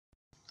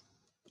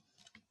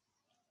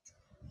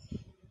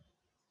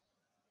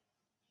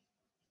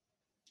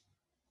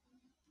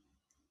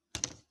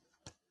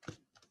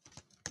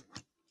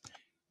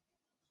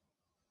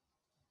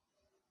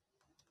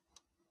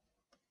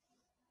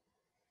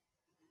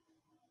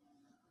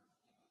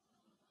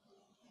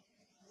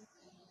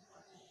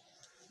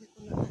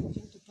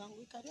Tangu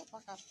ikaria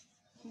paka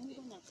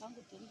Mungu na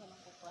tangu tenda na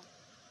kwa.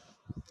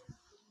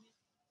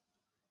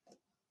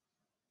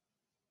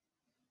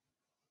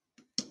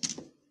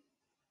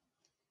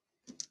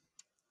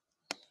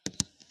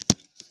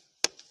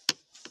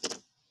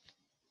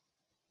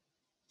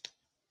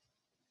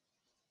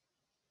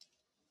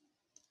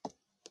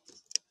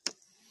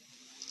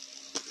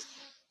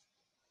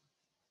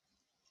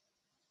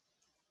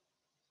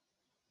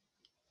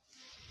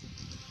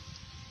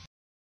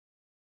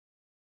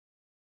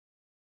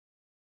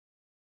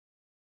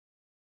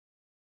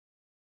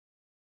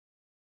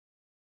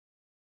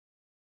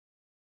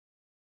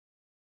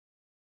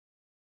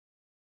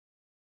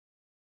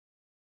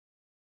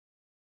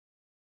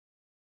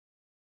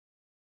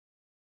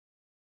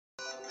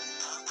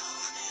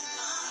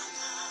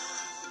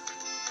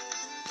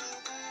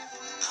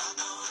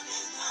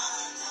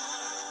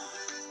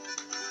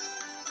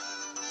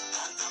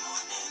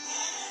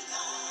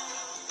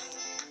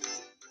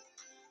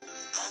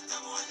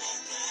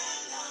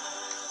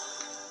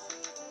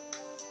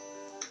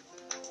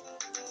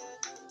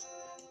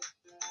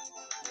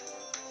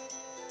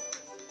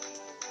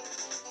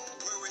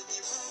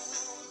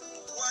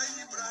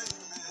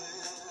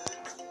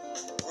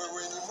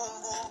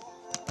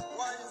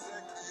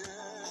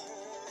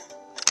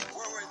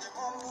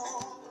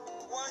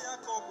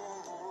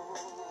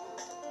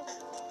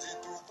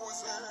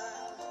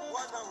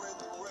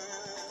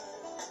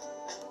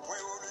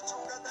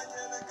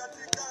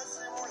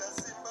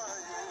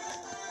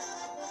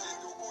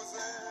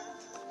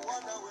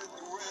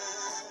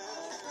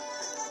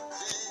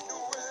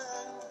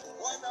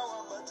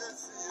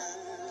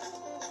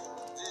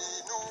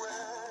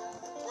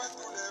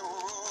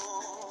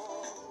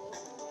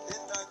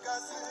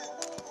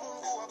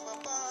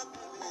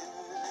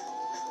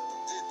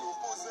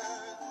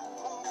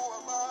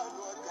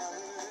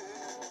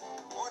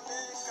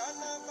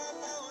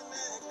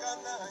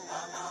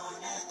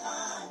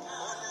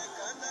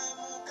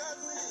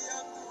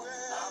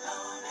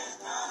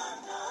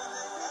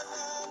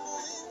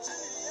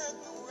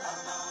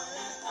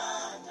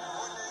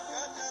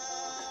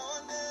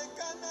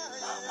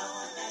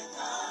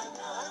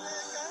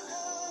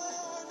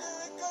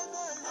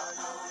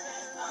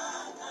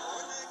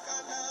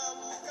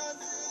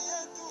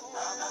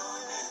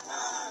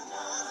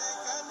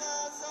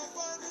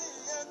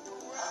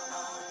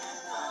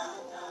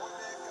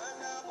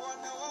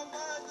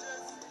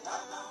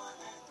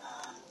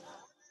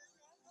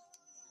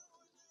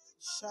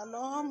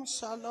 Shalom,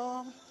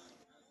 shalom.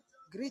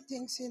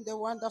 Greetings in the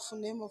wonderful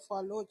name of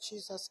our Lord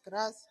Jesus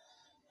Christ.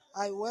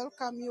 I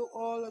welcome you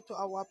all to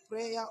our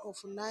prayer of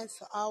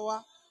 9th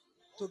hour.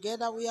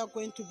 Together we are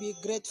going to be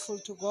grateful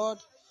to God.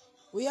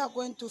 We are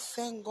going to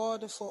thank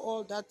God for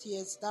all that He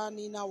has done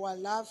in our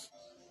life,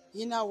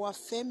 in our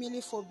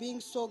family, for being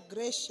so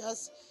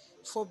gracious,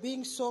 for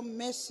being so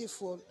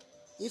merciful.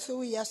 If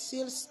we are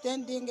still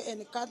standing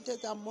and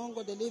counted among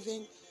the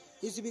living,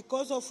 it's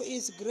because of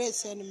His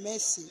grace and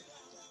mercy.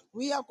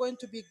 We are going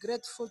to be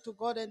grateful to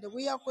God, and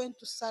we are going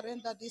to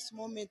surrender this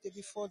moment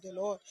before the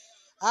Lord.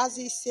 As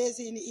He says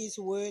in His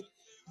word,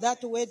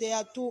 that where there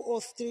are 2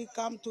 or 3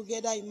 come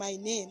together in my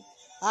name,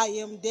 I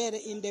am there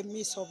in the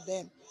midst of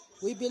them.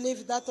 We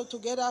believe that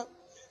together,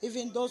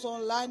 even those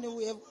online,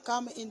 we have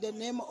come in the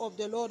name of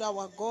the Lord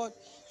our God,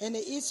 and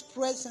His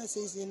presence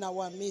is in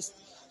our midst.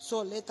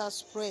 So let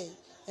us pray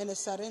and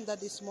surrender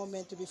this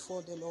moment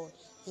before the Lord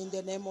in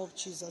the name of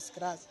Jesus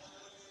Christ.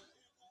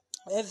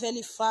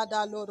 Heavenly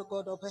Father, Lord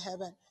God of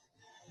heaven,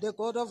 the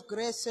God of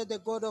grace, the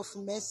God of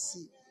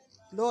mercy.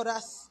 Lord, I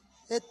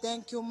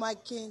thank you, my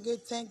King.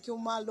 Thank you,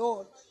 my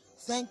Lord.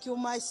 Thank you,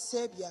 my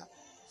Savior.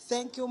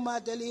 Thank you, my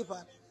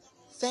deliverer.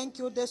 Thank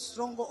you, the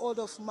stronghold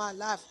of my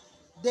life,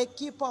 the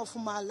keeper of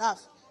my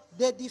life,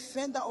 the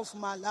defender of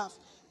my life,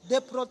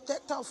 the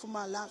protector of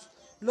my life.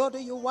 Lord,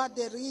 you are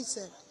the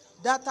reason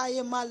that I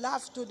am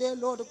alive today,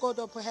 Lord God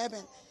of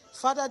heaven.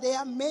 Father, there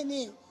are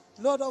many,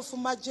 Lord of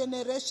my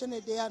generation,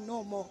 they are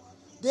no more.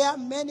 There are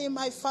many,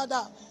 my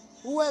Father,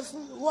 who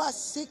are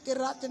sick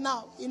right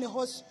now in a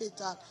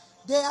hospital.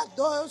 There are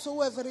those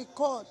who have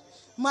recalled,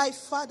 my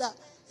Father,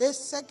 a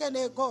second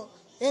ago,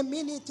 a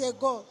minute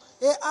ago,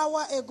 an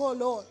hour ago,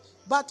 Lord.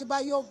 But by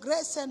your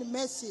grace and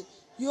mercy,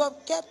 you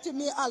have kept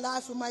me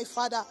alive, my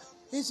Father.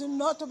 It's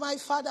not, my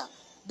Father,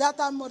 that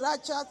I'm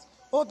righteous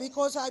or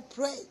because I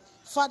pray.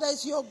 Father,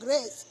 it's your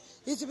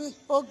grace. It's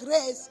your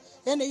grace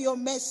and your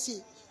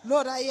mercy.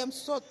 Lord, I am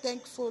so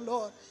thankful,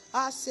 Lord.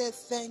 I say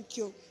thank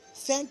you.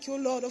 Thank you,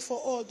 Lord, for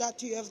all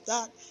that you have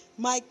done.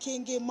 My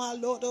King, my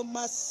Lord,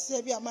 my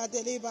Savior, my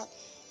deliverer,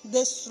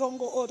 the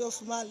stronghold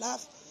of my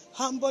life,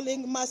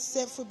 humbling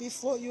myself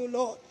before you,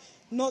 Lord.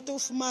 Not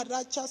of my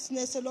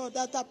righteousness, Lord,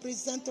 that I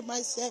present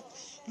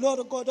myself,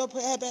 Lord God of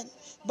heaven,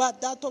 but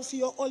that of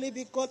your only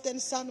begotten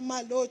Son,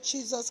 my Lord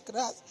Jesus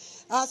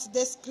Christ. As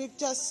the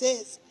scripture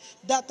says,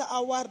 that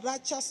our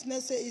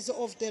righteousness is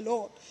of the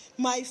Lord.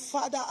 My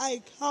Father,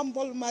 I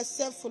humble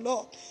myself,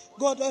 Lord.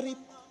 God,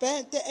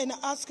 repent and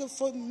ask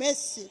for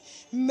mercy.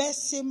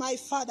 Mercy, my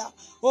Father,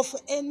 of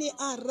any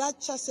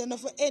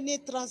unrighteousness, of any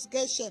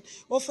transgression,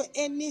 of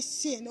any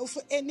sin, of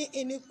any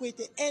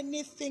iniquity,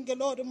 anything,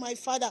 Lord, my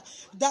Father,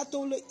 that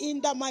will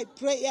hinder my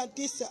prayer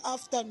this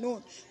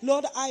afternoon.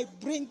 Lord, I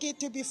bring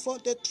it before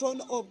the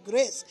throne of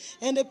grace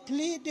and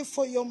plead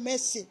for your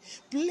mercy.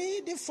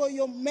 Plead for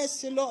your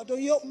mercy, Lord,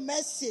 your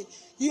mercy.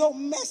 Your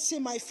mercy,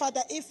 my Father,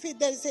 if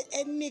there is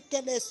any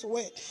careless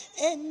way,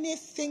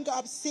 anything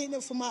I've seen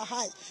from my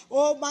eyes,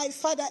 oh my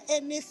Father,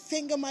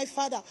 anything, my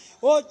Father,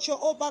 oh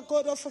Jehovah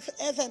God of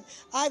heaven,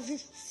 I've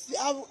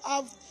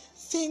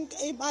think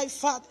in my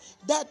heart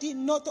that did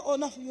not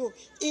honor you,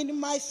 in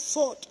my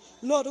thought,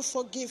 Lord,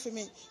 forgive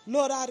me.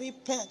 Lord, I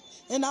repent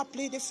and I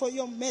plead for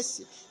your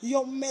mercy.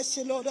 Your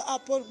mercy, Lord,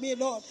 upon me,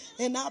 Lord.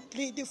 And I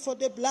plead for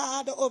the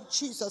blood of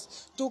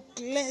Jesus to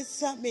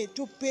cleanse me,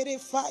 to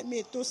purify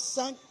me, to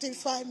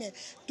sanctify me,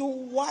 to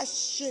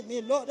wash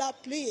me. Lord, I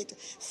plead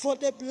for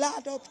the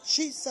blood of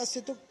Jesus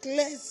to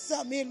cleanse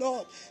me,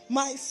 Lord.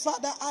 My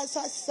Father, as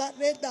I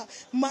surrender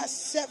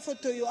myself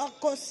to you, I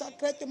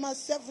consecrate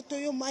myself to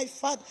you, my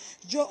Father,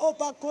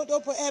 Jehovah God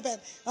of heaven.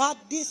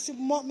 At this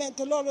moment,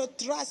 Lord,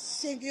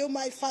 trusting you,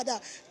 my Father,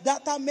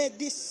 that I may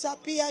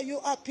disappear, you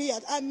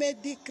appeared. I may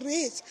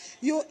decrease,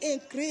 you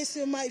increase,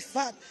 my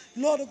Father.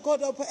 Lord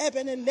God of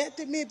heaven, and let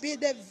me be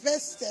the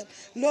vessel,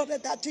 Lord,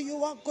 that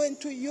you are going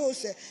to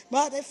use,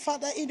 my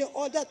Father, in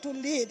order to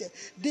lead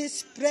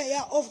this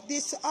prayer of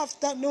this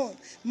afternoon.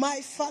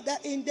 My Father,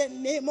 in the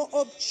name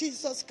of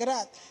Jesus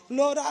Christ,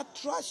 Lord, I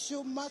trust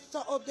you,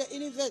 Master of the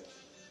universe.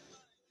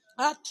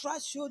 I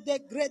trust you, the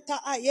greater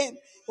I am.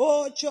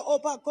 Oh,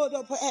 Jehovah God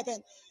of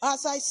heaven,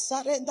 as I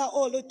surrender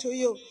all to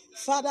you.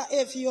 Father,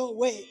 have your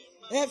way.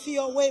 Have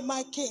your way,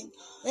 my King.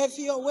 Have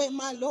your way,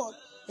 my Lord.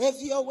 Have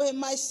your way,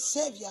 my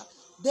Savior.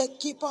 The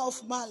keeper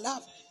of my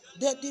life.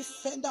 The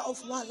defender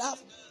of my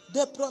life.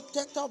 The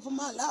protector of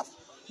my life.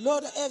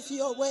 Lord, have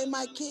your way,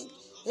 my King.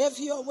 Have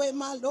your way,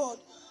 my Lord.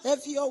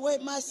 Have your way,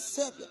 my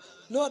Savior.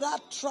 Lord, I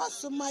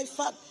trust my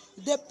Father,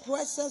 the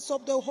presence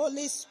of the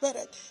Holy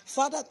Spirit,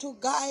 Father, to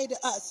guide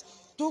us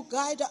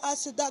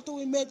that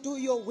we may do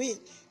your will,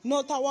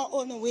 not our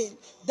own will,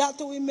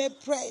 that we may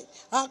pray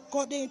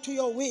according to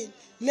your will.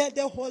 Let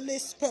the Holy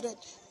Spirit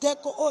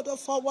take order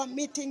of our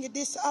meeting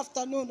this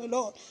afternoon,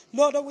 Lord.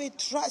 Lord, we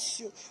trust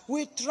you.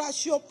 We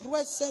trust your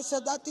presence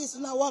that is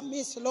in our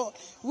midst, Lord.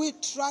 We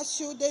trust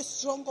you, the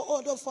strong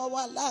order of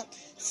our life.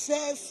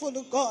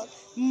 Faithful God,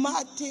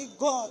 mighty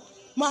God,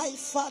 my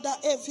Father,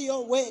 have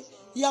your way.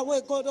 Yahweh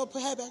God of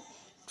heaven,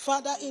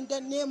 Father, in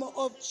the name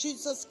of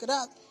Jesus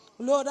Christ,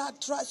 Lord, I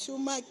trust you,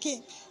 my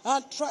King.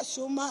 I trust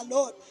you, my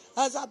Lord,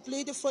 as I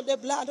plead for the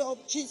blood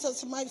of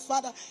Jesus, my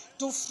Father,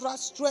 to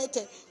frustrate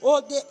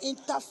all the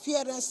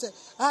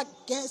interference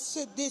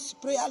against this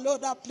prayer.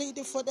 Lord, I plead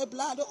for the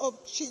blood of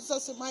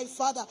Jesus, my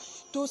Father,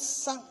 to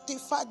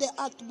sanctify the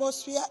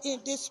atmosphere in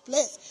this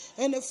place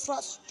and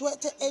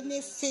frustrate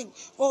anything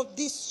of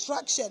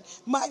distraction,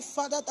 my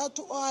Father, that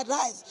will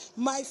arise,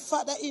 my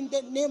Father, in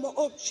the name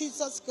of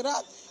Jesus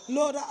Christ.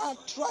 Lord, I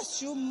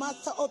trust you,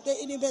 Master of the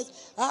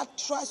universe. I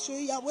trust you,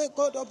 Yahweh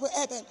God of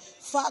heaven.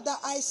 Father,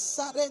 I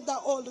surrender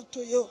all to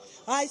you.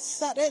 I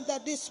surrender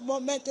this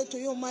moment to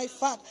you, my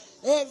Father.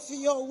 Have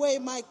your way,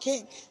 my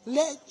King.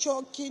 Let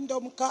your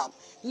kingdom come.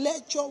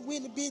 Let your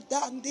will be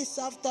done this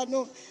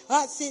afternoon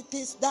as it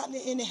is done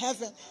in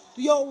heaven.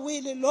 Your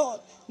will, Lord,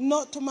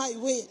 not my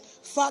will.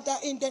 Father,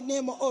 in the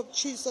name of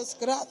Jesus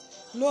Christ,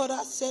 Lord,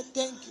 I say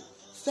thank you.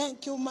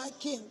 Thank you, my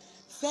King.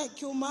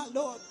 Thank you, my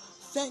Lord.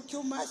 Thank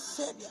you, my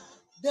Savior,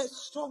 the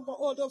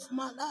stronghold of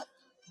my life,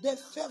 the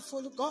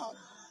faithful God,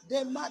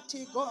 the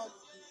mighty God.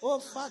 Oh,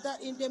 Father,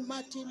 in the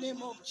mighty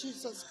name of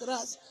Jesus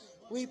Christ,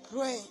 we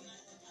pray.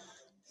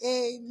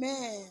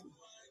 Amen.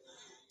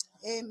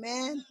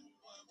 Amen.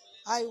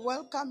 I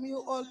welcome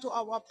you all to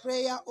our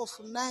prayer of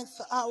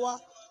 9th hour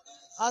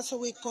as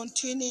we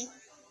continue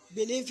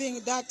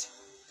believing that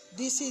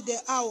this is the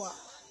hour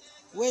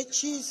where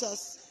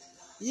Jesus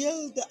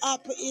yield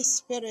up his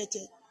spirit.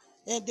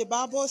 And the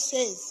Bible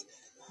says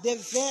the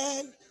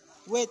veil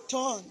were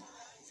torn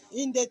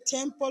in the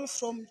temple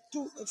from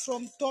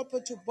top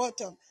to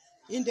bottom.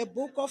 In the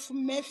book of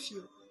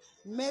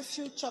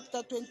Matthew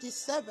chapter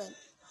 27,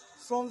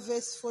 from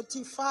verse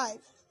 45.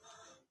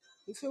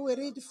 If you will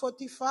read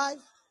 45,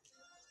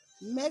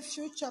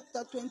 Matthew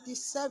chapter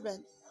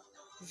 27,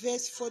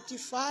 verse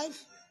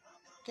 45.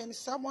 Can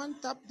someone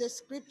tap the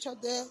scripture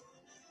there?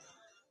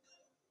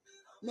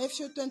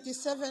 Matthew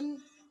 27,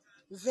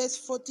 verse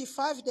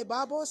 45, the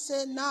Bible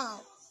says,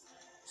 now,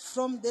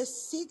 from the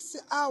 6th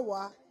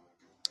hour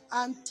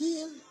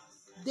until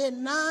the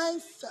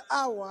 9th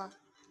hour,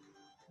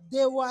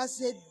 there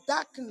was a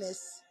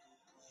darkness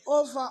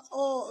over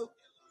all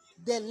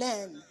the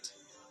land.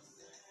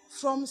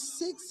 From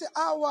 6th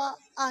hour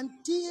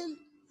until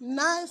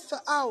 9th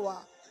hour,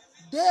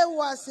 there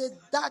was a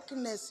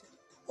darkness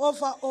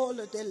over all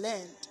the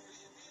land.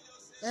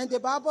 And the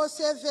Bible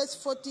says, verse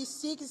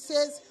 46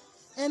 says,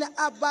 and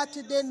about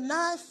the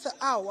 9th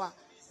hour,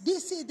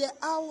 this is the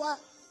hour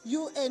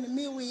you and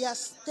me, we are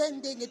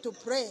standing to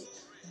pray.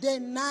 the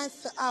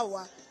ninth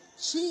hour,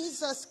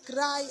 Jesus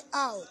cried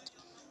out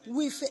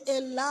with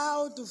a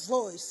loud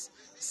voice,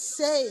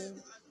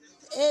 saying,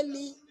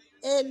 Eli,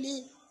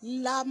 Eli,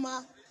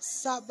 lama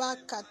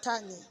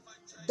sabachthani.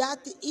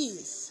 That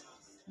is,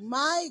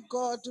 my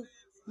God,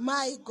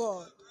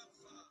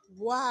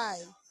 why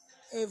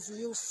have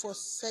you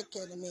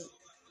forsaken me?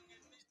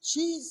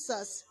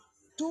 Jesus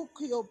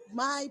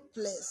my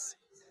place,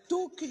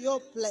 took your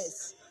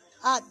place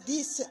at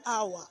this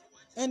hour.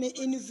 And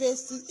in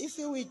if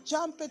we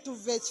jump to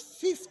verse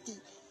 50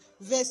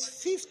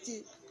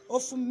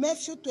 of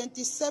Matthew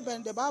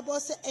 27, the Bible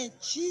says, and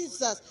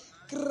Jesus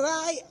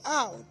cried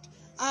out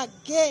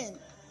again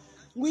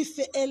with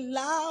a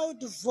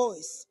loud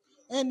voice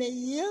and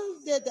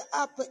yielded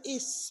up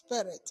his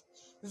spirit.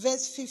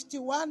 Verse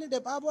 51,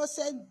 the Bible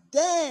said,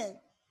 then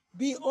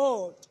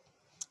behold,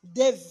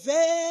 the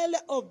veil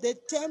of the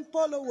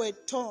temple were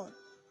torn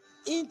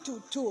into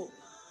two,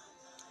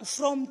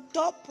 from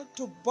top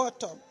to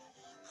bottom,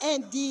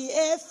 and the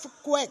earth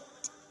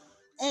quaked,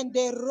 and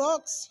the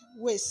rocks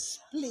were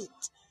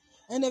split.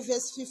 And in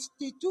verse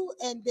 52,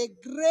 and the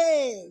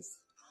grave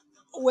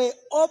were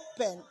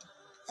opened,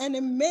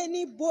 and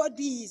many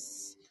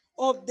bodies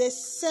of the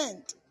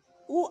saints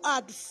who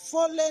had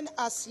fallen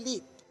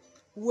asleep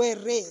were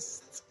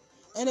raised.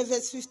 And in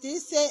verse 50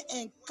 says,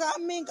 and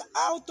coming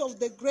out of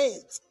the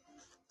grave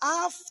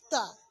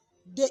after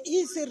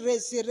his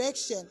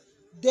resurrection,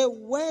 they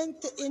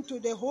went into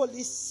the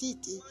holy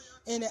city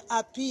and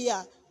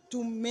appeared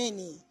to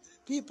many.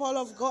 People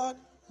of God,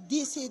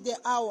 this is the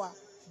hour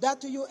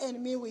that you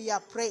and me we are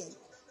praying.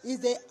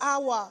 Is the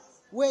hour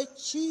where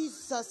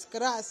Jesus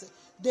Christ,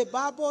 the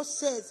Bible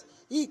says,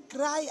 he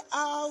cried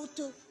out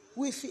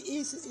with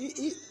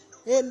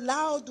a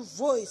loud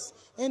voice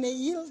and he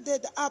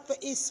yielded up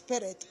his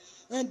spirit.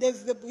 And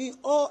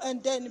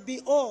then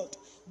behold,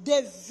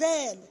 the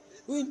veil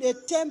in the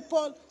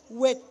temple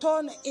were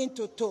torn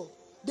into two.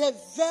 The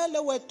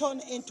veil were torn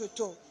into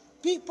two.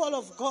 People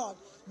of God,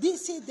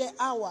 this is the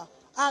hour.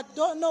 I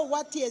don't know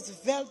what has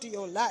veiled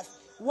your life.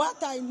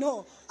 What I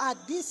know, at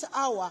this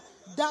hour,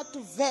 that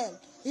veil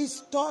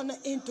is torn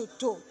into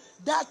two.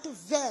 That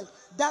veil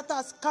that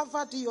has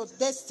covered your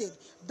destiny,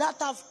 that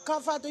has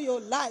covered your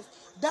life,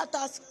 that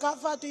has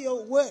covered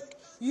your work,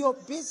 your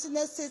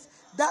businesses,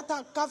 that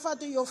have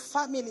covered your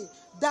family,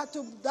 that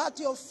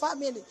your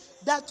family,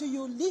 that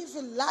you live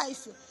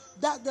life,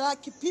 that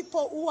like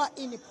people who are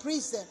in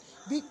prison,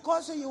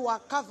 because you are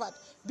covered,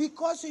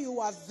 because you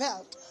are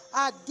veiled.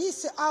 At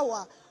this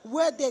hour,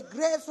 where the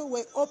grave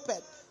were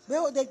opened,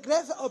 where the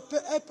grave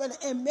opened,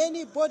 and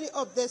many body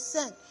of the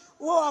saints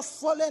who have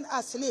fallen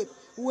asleep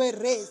were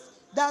raised.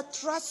 That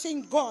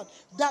trusting God,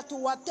 that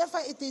whatever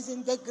it is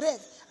in the grave,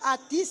 at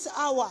this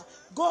hour,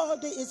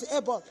 God is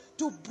able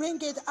to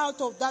bring it out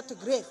of that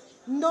grave.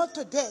 Not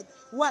dead.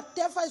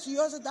 Whatever is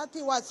yours that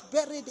he was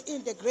buried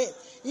in the grave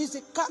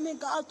is coming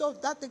out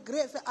of that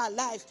grave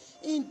alive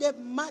in the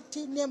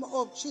mighty name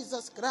of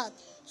Jesus Christ.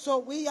 So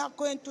we are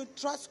going to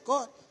trust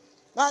God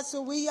as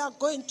we are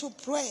going to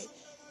pray.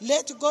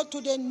 Let's go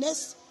to the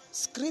next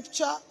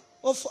scripture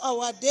of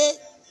our day.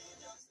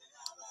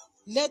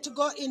 Let's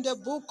go in the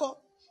book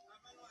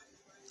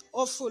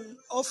of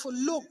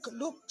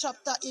Luke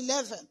chapter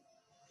 11.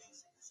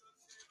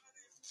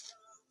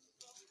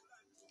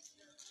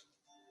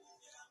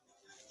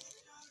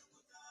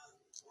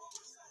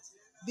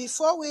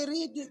 Before we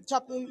read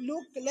chapter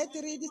Luke, let's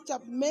read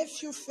chapter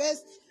Matthew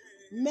first.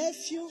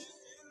 Matthew,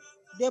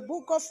 the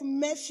book of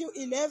Matthew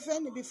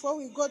 11, before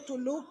we go to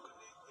Luke.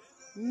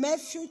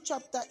 Matthew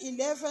chapter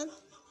 11,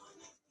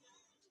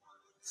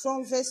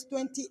 from verse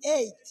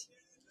 28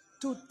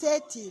 to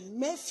 30.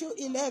 Matthew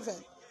 11,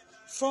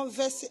 from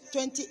verse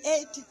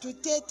 28 to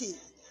 30.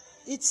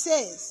 It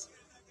says,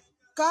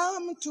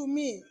 come to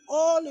me,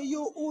 all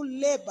you who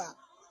labor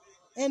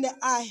and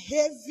are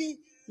heavy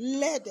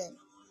laden,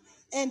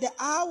 and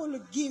I will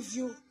give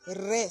you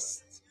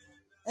rest.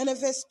 And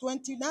verse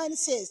 29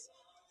 says,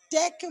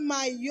 take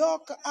my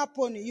yoke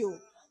upon you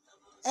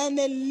and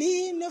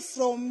learn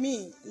from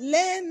me,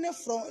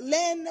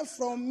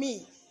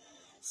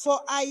 for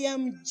I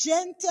am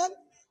gentle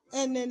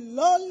and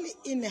lowly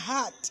in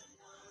heart,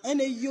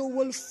 and you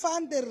will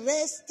find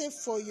rest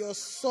for your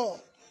soul.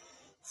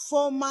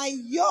 For my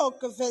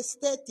yoke, verse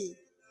 30,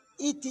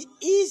 it is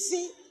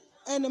easy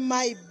and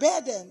my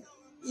burden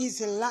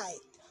is light.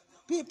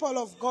 People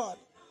of God,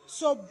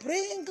 so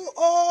bring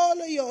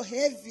all your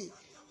heavy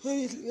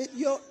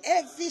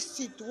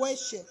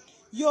situation,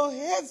 your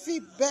heavy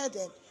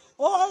burden,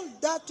 all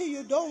that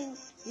you don't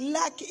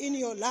lack in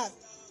your life,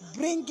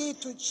 bring it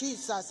to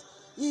Jesus.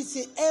 He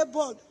is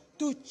able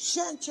to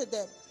change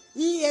them.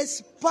 He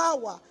has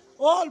power.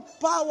 All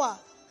power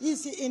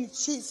is in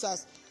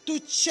Jesus to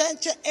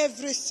change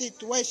every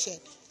situation.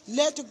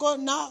 Let's go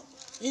now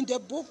in the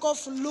book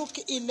of Luke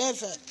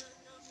 11.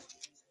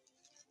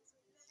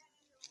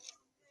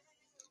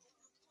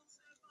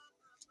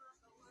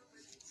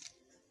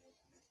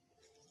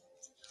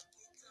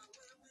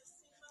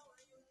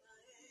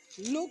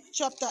 Luke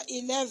chapter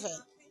 11.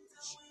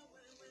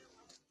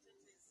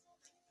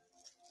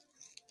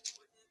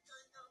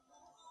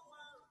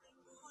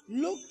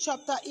 Luke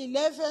chapter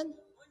 11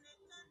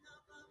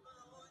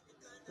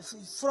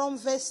 from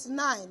verse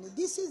 9.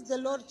 This is the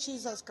Lord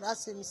Jesus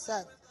Christ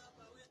himself.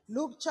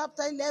 Luke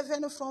chapter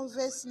 11 from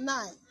verse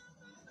 9.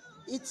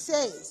 It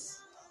says,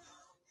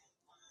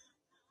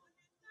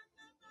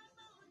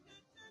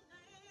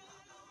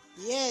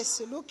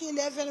 yes, Luke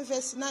 11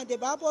 verse 9. The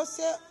Bible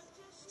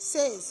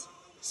says,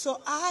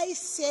 so I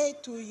say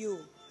to you,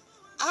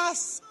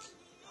 ask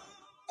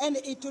and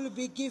it will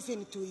be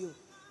given to you.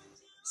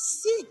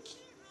 Seek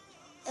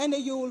and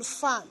you will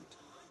find.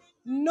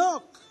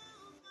 Knock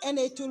and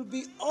it will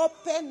be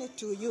open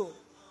to you.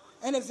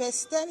 And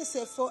verse 10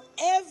 says, for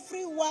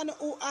everyone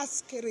who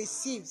asks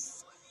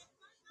receives,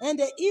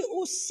 and he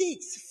who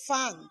seeks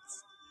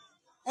finds,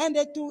 and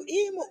to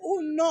him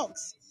who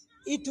knocks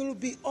it will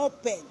be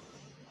open.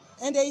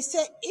 And they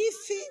say,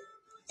 if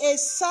a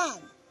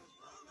son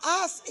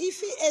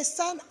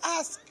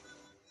asks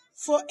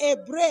for a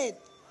bread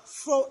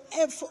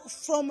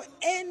from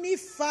any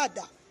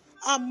father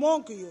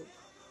among you,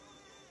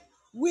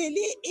 will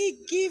he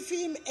give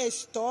him a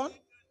stone?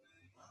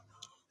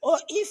 Or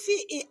if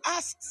he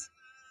asks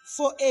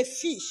for a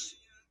fish,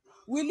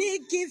 will he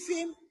give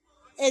him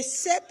a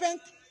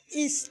serpent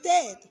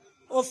instead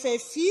of a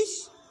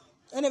fish?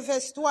 And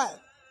verse 12.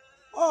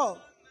 Or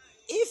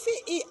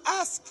if he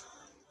asks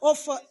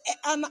for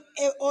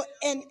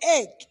an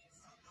egg,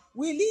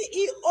 will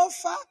he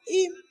offer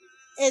him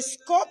a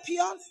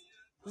scorpion?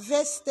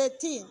 Verse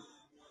 13.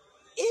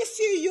 If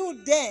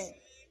you then,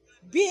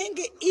 being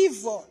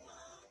evil,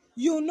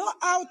 you know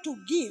how to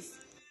give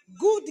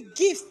good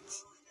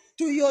gifts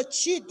to your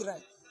children,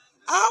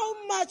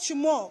 how much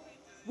more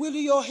will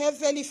your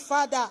heavenly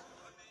Father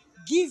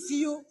give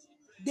you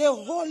the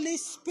Holy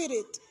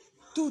Spirit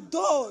to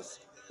those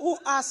who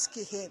ask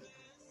him?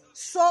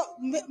 So,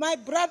 my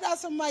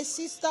brothers and my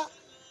sisters,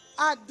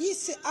 at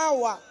this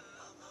hour,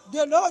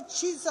 the Lord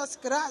Jesus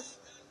Christ,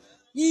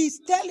 he is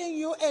telling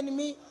you and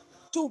me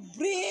to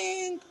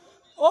bring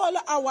all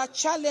our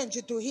challenge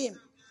to him,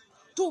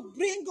 to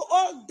bring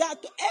all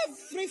that,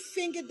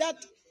 everything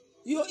that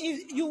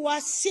you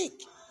are sick,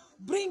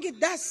 bring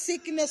that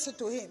sickness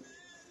to him.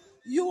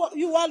 You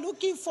are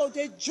looking for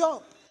the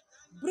job,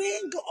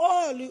 bring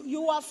all.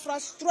 You are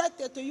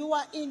frustrated, you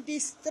are in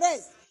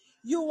distress,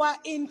 you are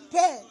in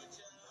pain,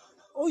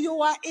 or you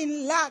are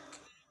in lack.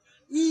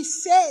 He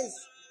says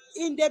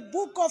in the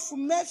book of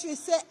Matthew, he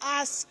says,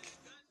 ask.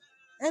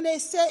 And he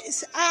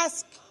says,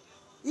 ask.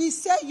 He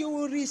said, you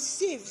will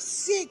receive.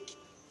 Seek,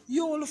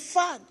 you will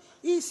find.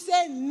 He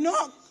said,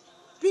 knock.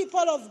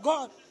 People of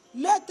God,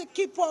 let's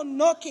keep on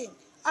knocking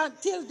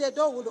until the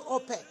door will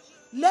open.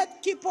 Let's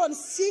keep on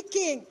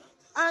seeking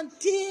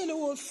until we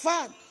will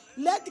find.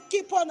 Let's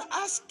keep on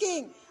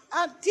asking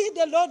until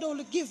the Lord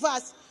will give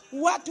us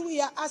what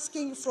we are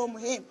asking from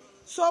him.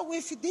 So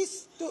with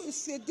this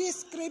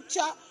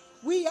scripture,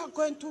 we are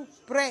going to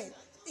pray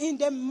in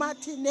the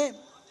mighty name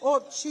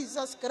of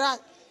Jesus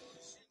Christ.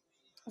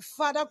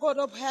 Father God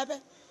of heaven,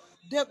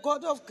 the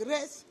God of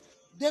grace,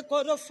 the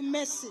God of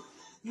mercy,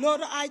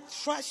 Lord, I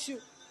trust you,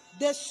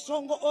 the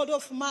stronghold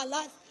of my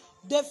life,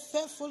 the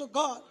faithful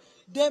God,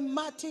 the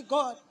mighty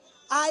God.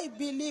 I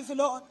believe,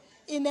 Lord,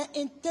 in the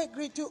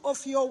integrity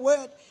of your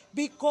word,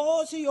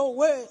 because your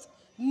word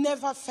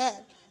never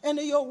fail, and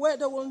your word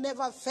will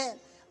never fail.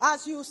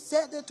 As you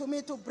said to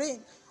me to bring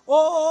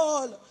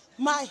all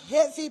my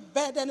heavy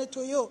burden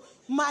to you,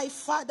 my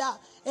Father,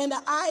 and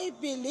I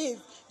believe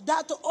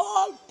that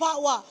all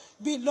power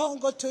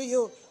belongs to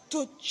you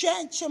to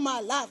change my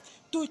life,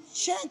 to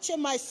change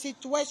my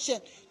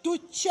situation, to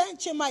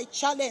change my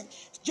challenge.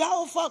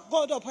 Jehovah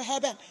God of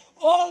heaven,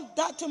 all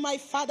that, my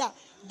Father,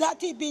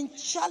 that has been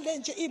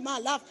challenged in my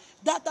life,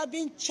 that have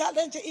been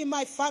challenged in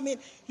my family,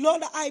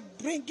 Lord, I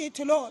bring it,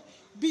 Lord,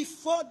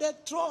 before the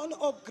throne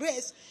of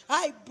grace.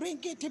 I bring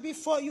it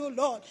before you,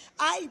 Lord.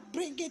 I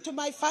bring it to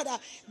my Father.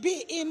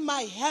 Be in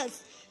my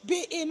health,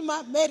 be in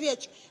my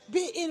marriage,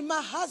 be in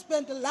my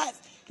husband's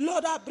life.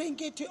 Lord, I bring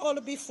it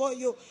all before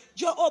you.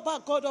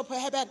 Jehovah God of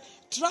heaven,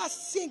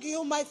 trusting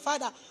you, my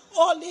Father,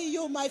 only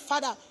you, my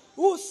Father,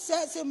 who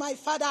says, my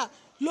Father,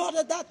 Lord,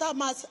 that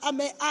I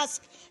may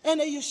ask,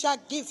 and you shall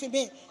give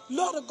me.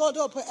 Lord God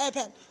of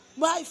heaven,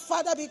 my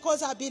Father,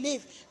 because I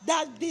believe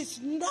that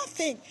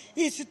nothing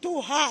is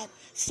too hard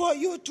for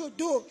you to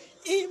do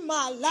in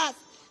my life,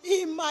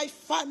 in my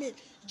family,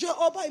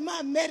 Jehovah, in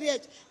my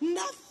marriage.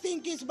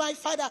 Nothing is, my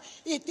Father,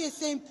 it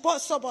is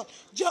impossible.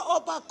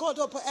 Jehovah God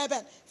of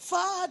heaven,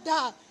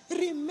 Father,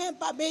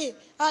 remember me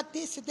at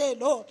this day,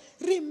 Lord.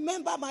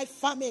 Remember my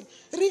family.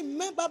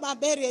 Remember my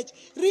marriage.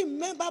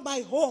 Remember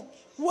my home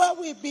where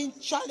we've been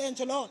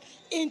challenged, Lord.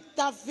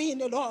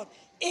 Intervene, Lord.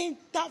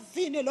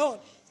 Intervene, Lord,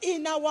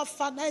 in our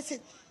finances,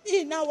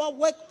 in our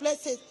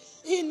workplaces,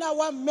 in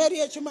our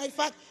marriage, my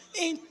Father.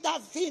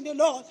 Intervene,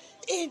 Lord.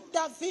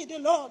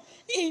 Intervene, Lord,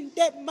 in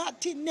the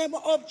mighty name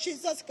of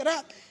Jesus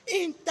Christ.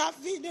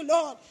 Intervene,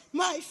 Lord,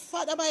 my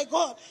Father, my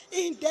God,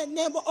 in the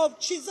name of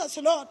Jesus,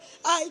 Lord.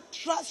 I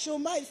trust you,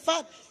 my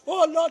Father.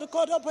 Oh Lord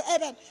God of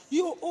heaven,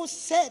 you who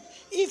said,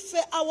 if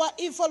our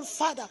evil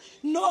father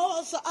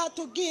knows how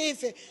to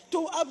give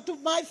to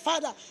my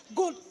Father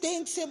good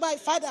things, my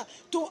Father,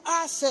 to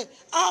us,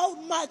 how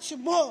much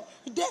more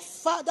the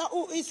Father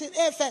who is in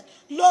heaven,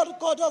 Lord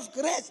God of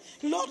grace,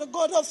 Lord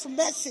God of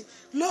mercy,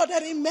 Lord,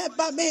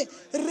 remember me.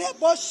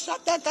 Rebo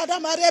Shata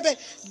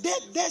Kadamarebe,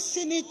 the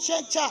destiny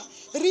changer.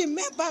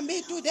 Remember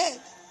me today.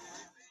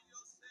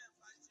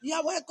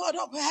 Yahweh God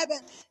of heaven,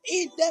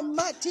 in the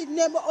mighty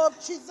name of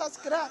Jesus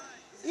Christ,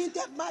 in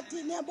the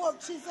mighty name of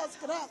Jesus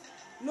Christ,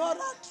 Lord,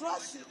 I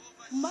trust you,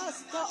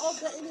 Master of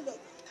the universe.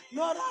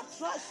 Lord, I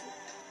trust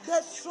you,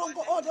 the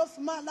stronghold of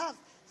my life.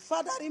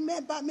 Father,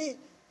 remember me,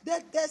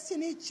 the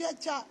destiny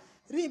changer.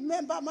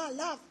 Remember my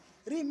life.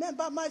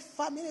 Remember my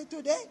family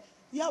today.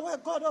 Yahweh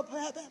God of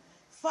heaven,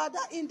 Father,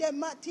 in the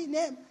mighty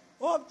name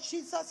of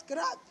Jesus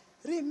Christ,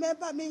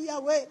 remember me,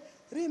 Yahweh.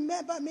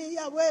 Remember me,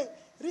 Yahweh.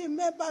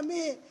 Remember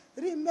me.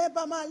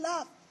 Remember my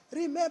life.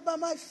 Remember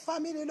my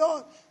family,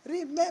 Lord.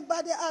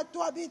 Remember the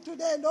Atwabi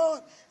today,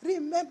 Lord.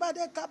 Remember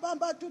the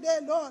Kabamba today,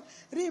 Lord.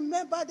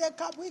 Remember the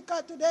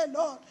Kabwika today,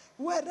 Lord.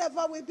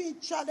 Wherever we be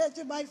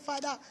challenged, my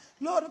Father,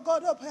 Lord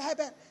God of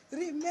heaven,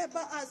 remember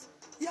us,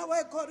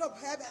 Yahweh God of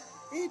heaven.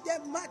 In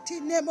the mighty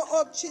name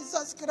of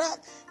Jesus Christ,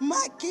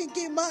 my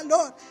King, my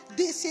Lord,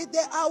 this is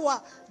the hour,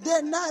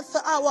 the ninth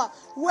hour,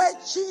 where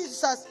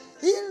Jesus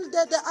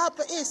yielded up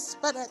his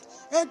spirit.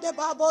 And the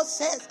Bible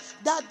says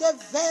that the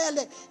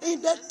veil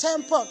in the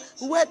temple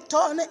were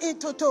torn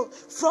into two,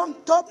 from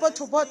top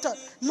to bottom.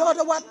 Lord,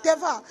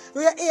 whatever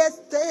is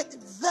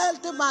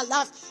veiled my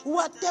life,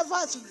 whatever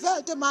has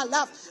veiled my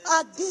life,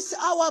 at this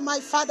hour, my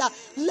Father,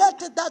 let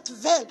that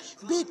veil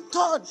be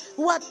torn.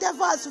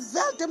 Whatever has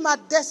veiled my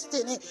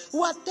destiny,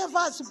 whatever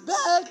has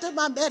veiled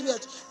my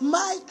marriage,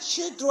 my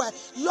children,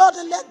 Lord,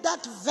 let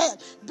that veil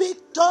be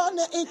torn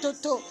into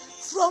two,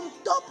 from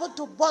top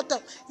to bottom.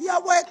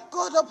 Yahweh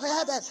God of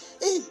heaven,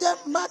 in the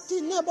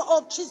mighty name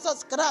of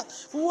Jesus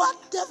Christ,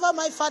 whatever,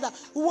 my Father,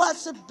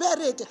 was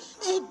buried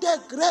in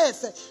the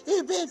grave,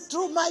 even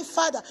through my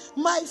father,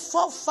 my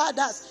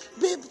forefathers,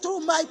 be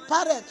through my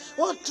parents,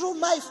 or through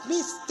my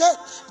mistake,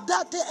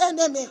 that the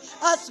enemy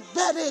has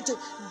buried,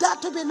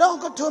 that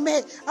belong to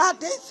me at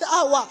this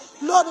hour,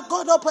 Lord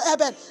God of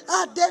heaven,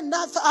 at the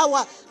ninth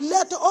hour,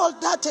 let all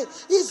that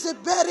is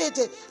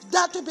buried,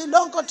 that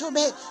belong to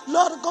me,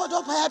 Lord God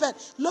of heaven,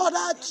 Lord,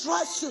 I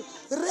trust you.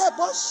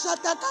 Rebo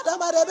Shata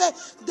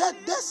Kadamarebe, the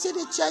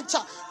destiny changer,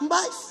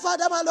 my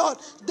Father, my Lord,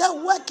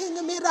 the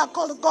working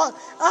miracle, God,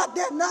 at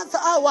the ninth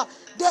hour,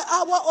 the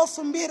hour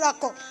of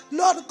miracle,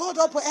 Lord God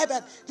of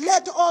heaven,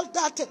 let all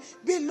that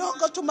belong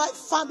to my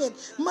family,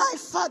 my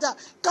Father,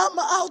 come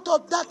out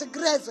of that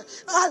grave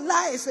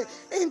alive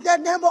in the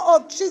name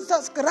of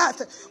Jesus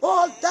Christ.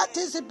 All that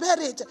is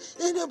buried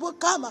in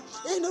Bukama,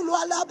 in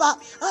Lualaba,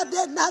 at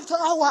the ninth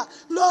hour,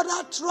 Lord,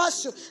 I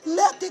trust you.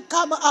 Let it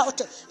come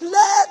out.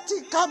 Let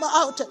it come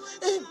out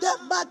in the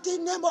mighty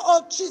name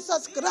of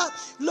Jesus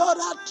Christ. Lord,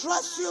 I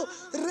trust you.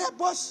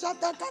 Rebo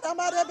Shata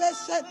Kadamarebe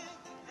said,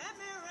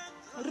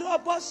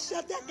 Robo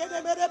Shata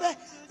Kadamarebe,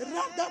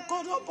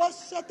 Radako Robo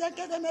Shata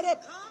Kadamarebe,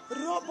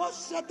 Robo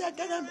Shata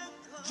Kadam,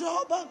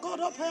 Jehovah God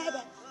of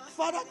heaven,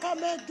 Father,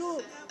 come and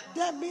do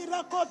the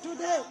miracle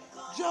today.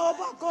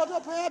 Jehovah God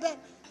of heaven,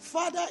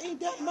 Father, in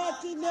the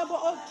mighty name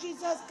of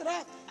Jesus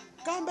Christ,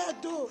 come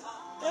and do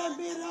a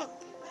miracle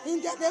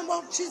in the name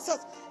of Jesus,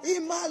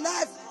 in my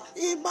life,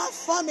 in my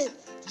family.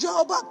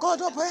 Jehovah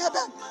God of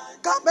heaven,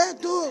 come and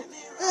do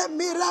a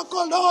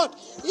miracle, Lord,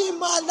 in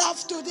my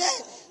life today.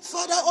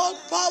 Father, all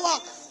power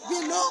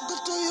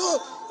belongs to you.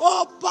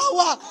 All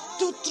power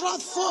to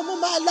transform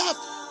my life,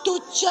 to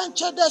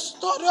change the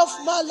story of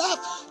my life,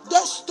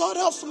 the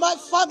story of my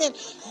family,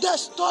 the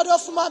story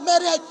of my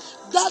marriage.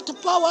 That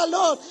power,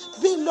 Lord,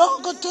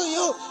 belongs to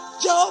you,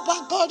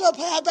 Jehovah God of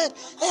heaven.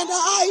 And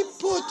I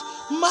put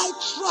my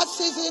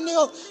trust is in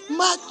you.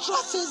 My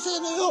trust is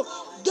in you,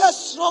 the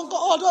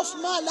stronghold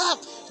of my life,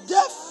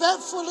 the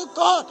faithful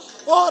God.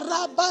 Oh,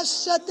 Rabba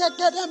Shete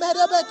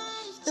Kedemerebek.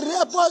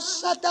 Rebo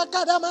Shata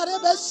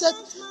Kadamarebe Set,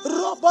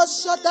 Robo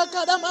Shata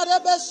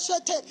Kadamarebe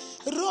Sete,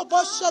 Robo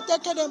Shata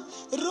Kedem,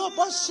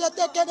 Robo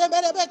Shata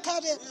Kedemerebe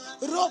Kade,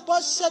 Robo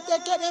Shata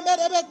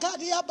Kedemerebe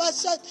Kadia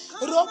Basset,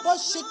 Robo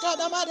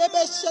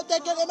Shikadamarebe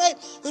Sete Kedeme,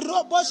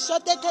 Robo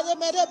Shata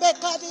Kedemerebe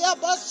Kadia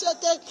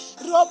Basset,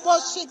 Robo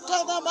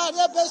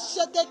Shikadamarebe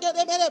Sete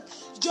Kedemere,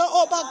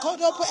 Jehovah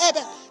God of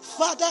heaven,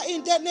 Father,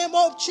 in the name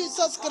of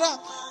Jesus Christ,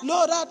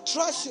 Lord, I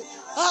trust you.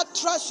 I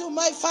trust you,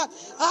 my Father.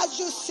 As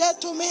you said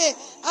to me,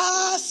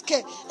 ask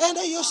and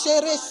you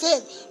shall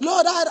receive.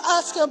 Lord, I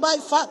ask, my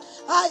Father.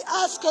 I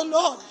ask,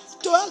 Lord,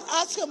 Don't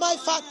ask my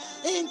Father.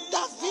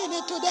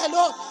 Intervene today,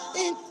 Lord.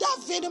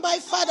 Intervene, my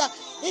Father,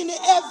 in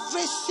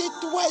every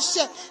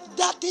situation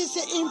that is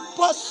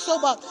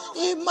impossible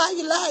in my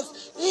life,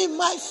 in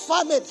my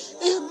family,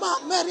 in my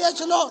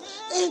marriage, Lord.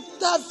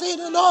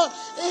 Intervene, Lord.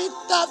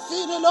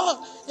 Intervene, Lord.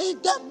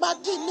 In the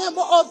mighty name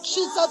of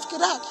Jesus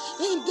Christ.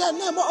 In the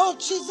name of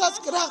Jesus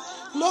Christ.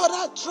 Lord,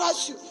 I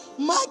trust you.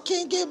 My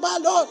King, my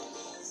Lord.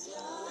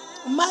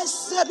 My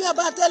Savior,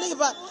 my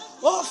deliverer.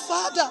 Oh,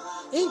 Father,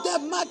 in the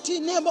mighty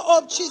name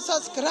of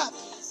Jesus Christ.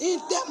 In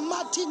the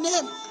mighty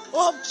name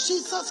of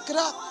Jesus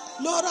Christ.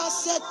 Lord, I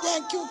say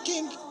thank you,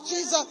 King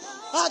Jesus.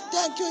 I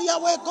thank you,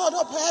 Yahweh, God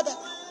of heaven.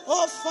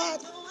 Oh,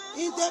 Father,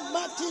 in the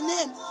mighty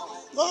name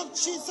of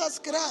Jesus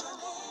Christ.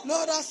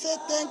 Lord, I say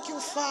thank you,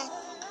 Father.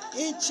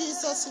 In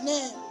Jesus'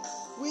 name,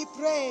 we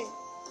pray.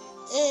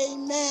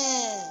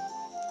 Amen.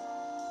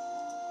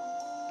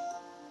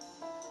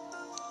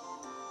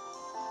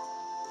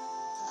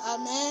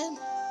 Amen.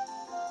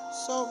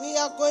 So we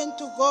are going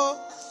to go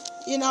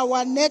in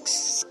our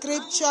next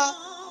scripture.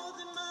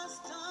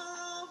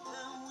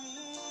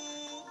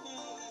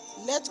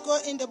 Let's go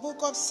in the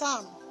book of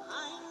Psalm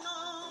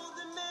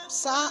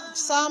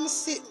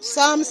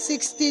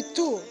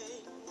 62.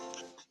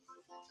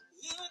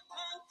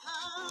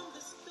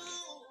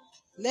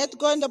 Let's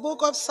go in the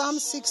book of Psalm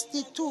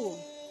 62.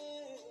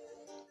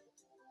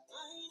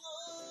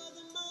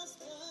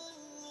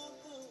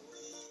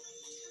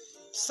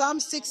 Psalm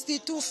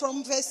 62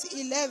 from verse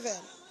 11.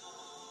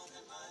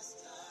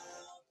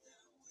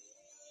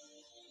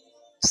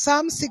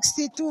 Psalm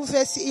 62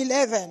 verse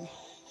 11.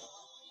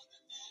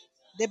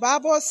 The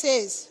Bible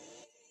says,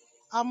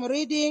 I'm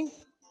reading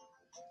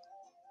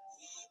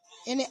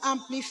in the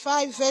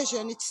Amplified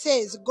Version. It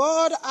says,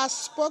 God has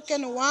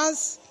spoken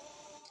once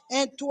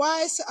and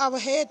twice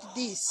I've heard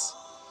this,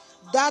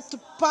 that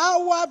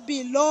power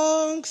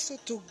belongs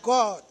to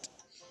God.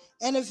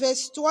 And in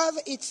verse 12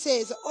 it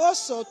says,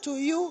 also to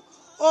you,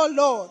 O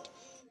Lord,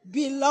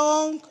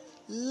 belong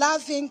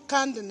loving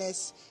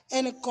kindness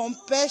and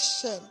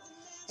compassion,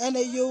 and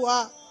you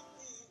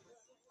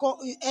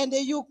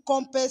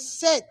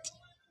compensate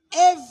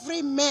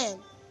every man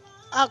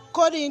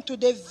according to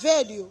the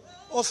value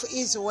of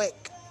his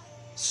work.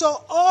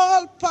 So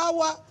all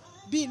power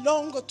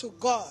belongs to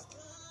God.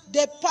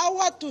 The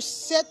power to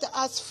set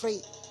us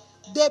free.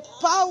 The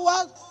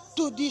power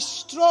to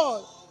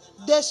destroy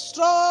the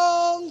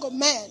strong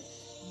men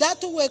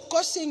that were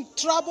causing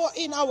trouble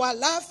in our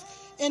life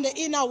and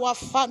in our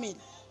family.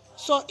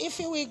 So if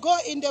we go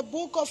in the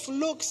book of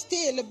Luke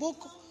still,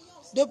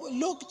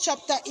 Luke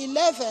chapter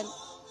 11,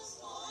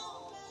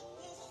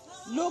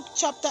 Luke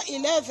chapter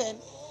 11,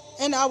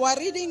 and our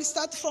reading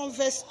starts from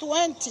verse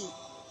 20.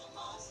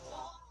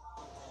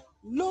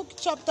 Luke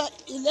chapter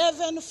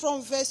 11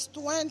 from verse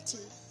 20.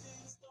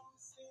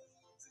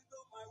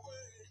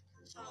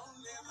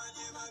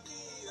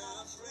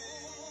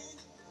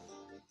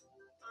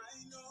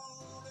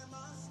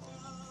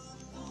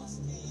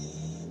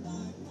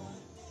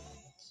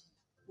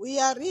 We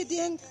are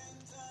reading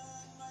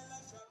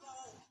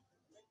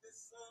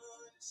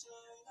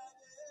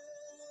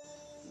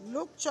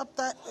Luke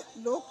chapter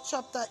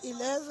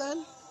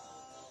 11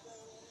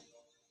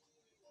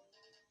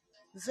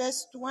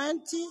 verse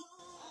 20.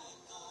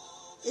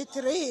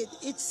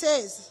 It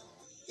says,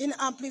 in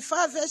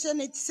Amplified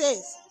Version it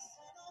says,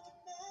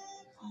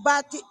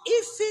 but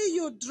if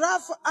you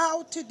drive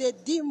out the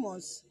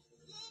demons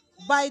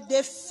by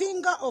the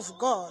finger of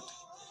God,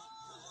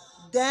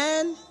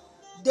 then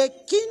the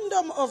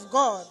kingdom of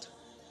God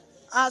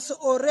has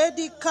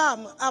already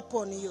come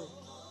upon you.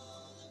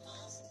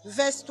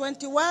 Verse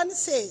 21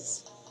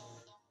 says,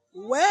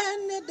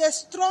 when the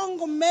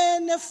strong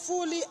man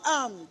fully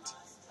armed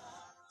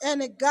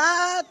and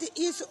guard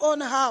his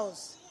own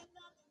house,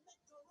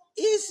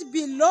 his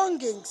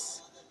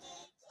belongings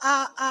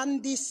are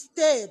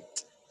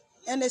undisturbed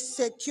and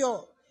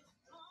secure.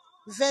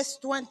 Verse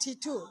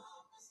 22.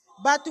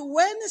 But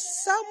when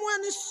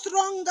someone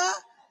stronger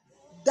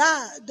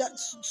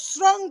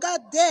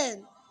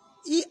than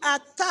he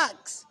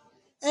attacks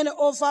and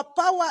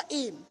overpower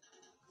him,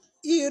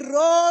 he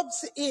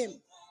robs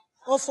him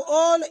of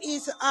all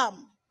his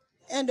arm,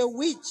 and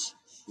which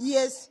he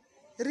has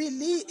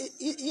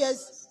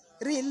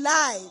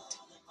relied,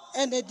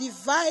 and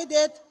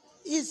divided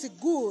his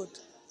good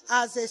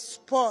as a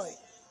spoil.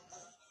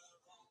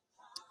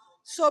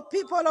 So,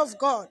 people of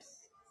God,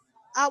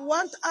 I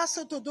want us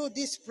to do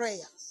this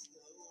prayer.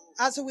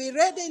 As we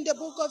read in the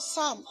book of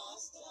Psalm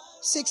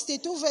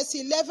 62 verse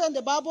 11,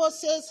 the Bible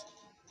says,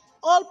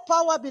 all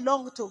power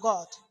belongs to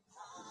God.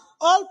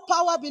 All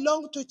power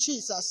belongs to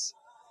Jesus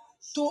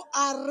to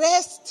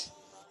arrest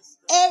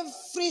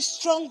every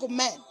strong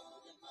man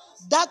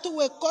that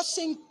were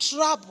causing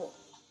trouble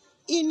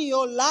in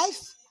your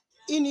life,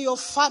 in your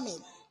family.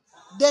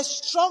 The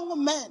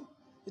strong man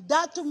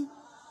that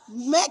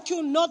make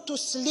you not to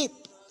sleep.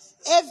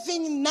 Every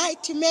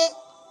nightmare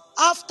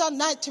after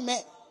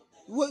nightmare.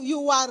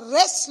 You are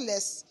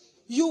restless.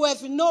 You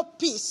have no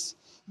peace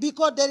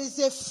because there is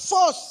a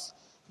force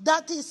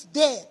that is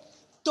there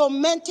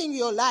tormenting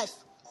your life.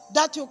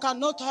 that you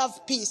cannot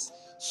have peace.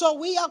 So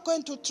we are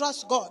going to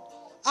trust God.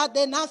 At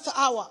the 9th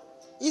hour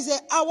is an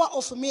hour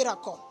of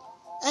miracle.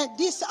 And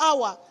this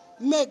hour,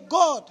 may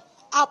God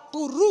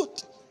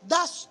uproot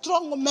that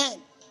strong man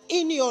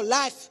in your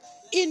life,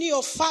 in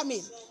your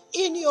family,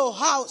 in your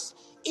house,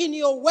 in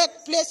your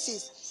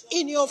workplaces,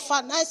 in your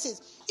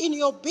finances, in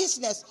your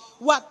business,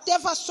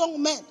 whatever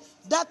strong men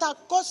that are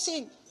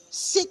causing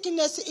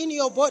sickness in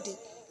your body,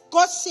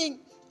 causing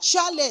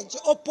challenge,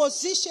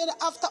 opposition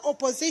after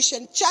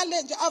opposition,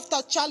 challenge after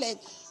challenge.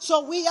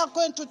 So we are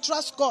going to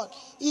trust God.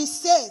 He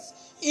says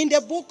in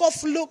the book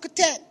of Luke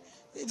 10,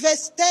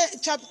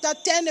 chapter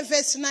 10,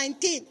 verse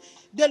 19,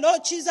 the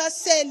Lord Jesus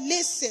said,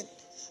 listen,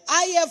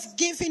 I have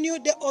given you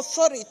the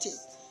authority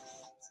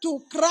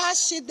to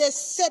crush the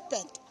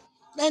serpent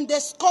and the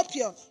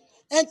scorpion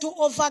and to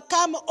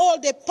overcome all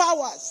the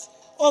powers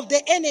of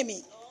the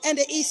enemy. And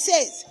he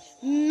says,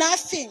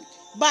 nothing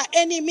by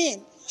any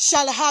means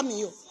shall harm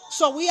you.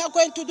 So we are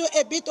going to do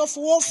a bit of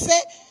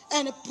warfare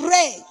and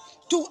pray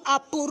to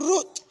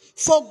uproot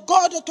for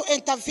God to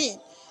intervene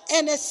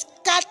and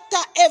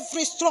scatter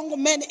every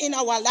strong man in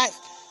our life.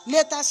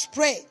 Let us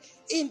pray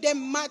in the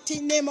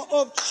mighty name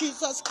of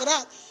Jesus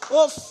Christ.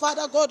 Oh,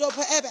 Father God of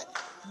heaven,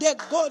 the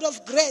God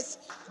of grace,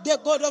 the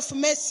God of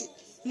mercy.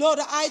 Lord,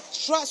 I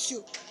trust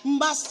you,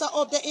 Master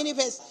of the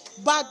universe,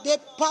 by the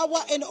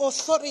power and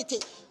authority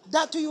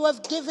that you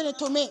have given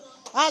to me.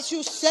 As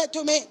you said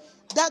to me,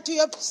 that you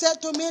have said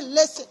to me,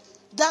 listen,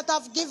 that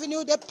I've given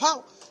you the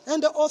power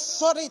and the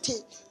authority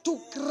to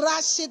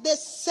crush the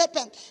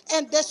serpent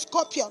and the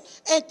scorpion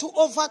and to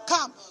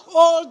overcome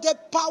all the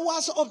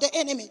powers of the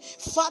enemy.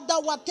 Father,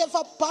 whatever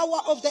power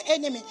of the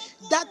enemy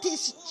that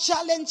is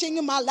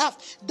challenging my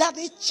life, that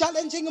is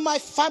challenging my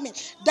family,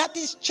 that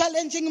is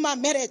challenging my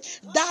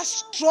marriage, that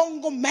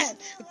strong man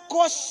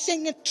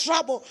causing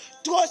trouble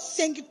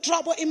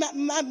in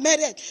my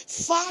marriage.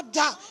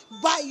 Father,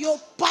 by your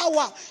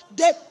power,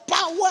 the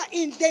power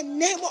in the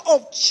name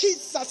of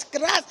Jesus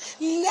Christ,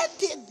 let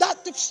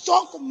that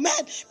strong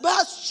man,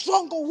 that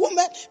strong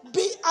woman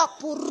be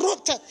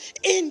uprooted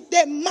in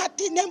the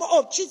mighty name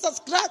of Jesus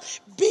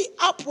Christ. Be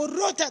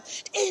uprooted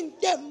in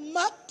the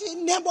mighty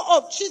name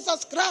of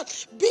Jesus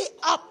Christ. Be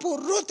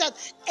uprooted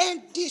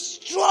and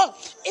destroyed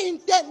in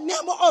the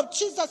name of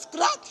Jesus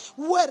Christ.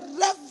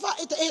 Wherever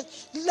it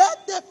is,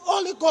 let the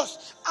Holy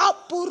Ghost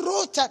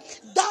uproot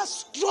that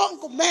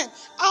strong man,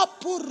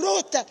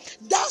 uproot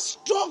that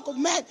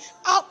strong man,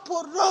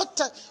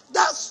 uproot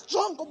that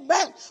strong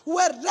man,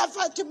 wherever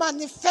it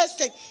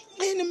manifesting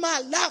in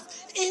my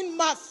life, in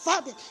my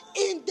family,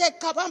 in the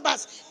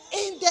Kabambas,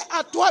 in the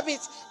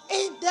Atwabis,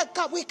 in the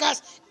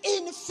Kawikas,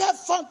 in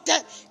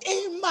Fairfontaine,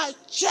 in my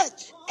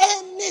church.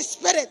 Any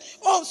spirit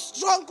of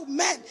strong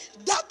men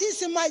that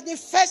is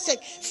manifesting,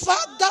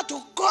 Father,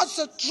 to cause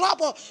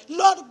trouble,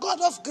 Lord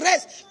God of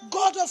grace,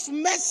 God of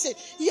mercy,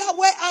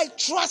 Yahweh, I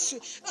trust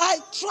you. I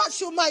trust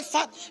you, my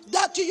Father,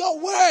 that your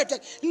word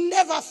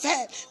never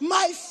fail.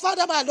 My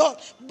Father, my Lord,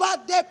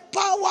 but the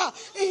power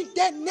in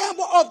the name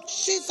of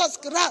Jesus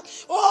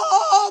Christ.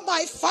 Oh,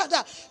 my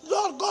Father,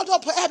 Lord God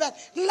of heaven,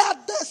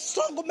 let the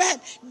strong man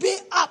be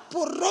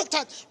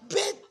uprooted,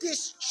 be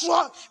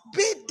destroyed,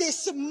 be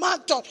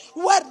dismantled,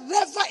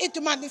 wherever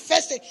it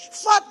manifested.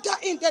 Father,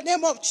 in the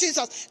name of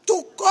Jesus,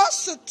 to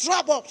cause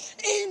trouble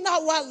in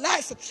our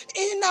life,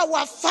 in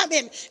our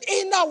family,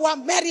 in our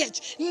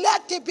marriage,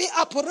 let it be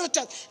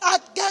uprooted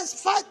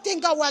against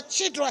fighting our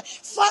children,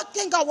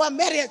 fighting our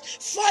marriage,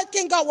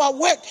 fighting our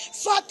work,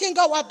 fighting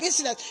our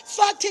business,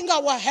 fighting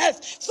our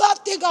health,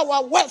 fighting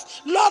our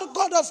wealth. Lord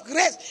God of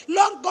grace,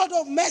 Lord God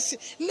of mercy,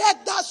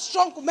 let that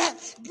strong man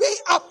be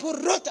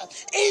uprooted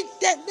in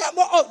the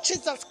name of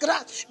Jesus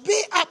Christ.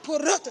 Be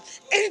uprooted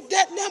in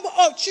the name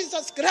of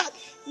Jesus Christ.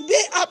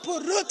 Be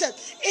uprooted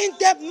in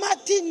the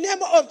mighty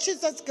name of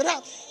Jesus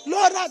Christ.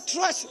 Lord, I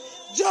trust you.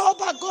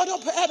 Jehovah God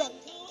of heaven,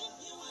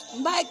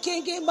 my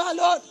King and my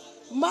Lord,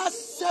 my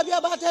Savior,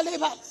 my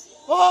deliverer.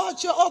 Oh,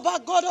 Jehovah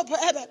God of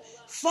heaven,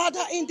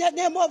 Father, in the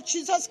name of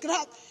Jesus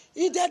Christ,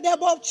 in the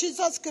name of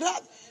Jesus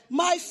Christ,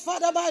 my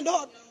Father, my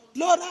Lord,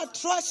 Lord, I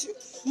trust you,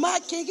 my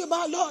King and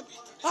my Lord.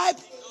 I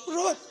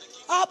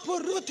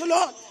uproot,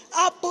 Lord,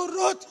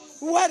 uproot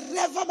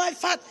wherever my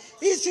Father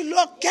is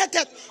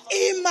located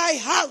in my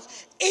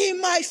house,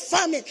 in my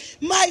family,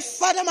 my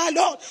Father, my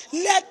Lord,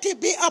 let it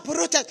be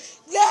uprooted.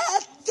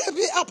 Let it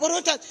be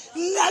uprooted.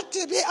 Let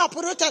it be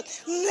uprooted.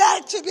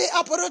 Let it be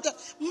uprooted.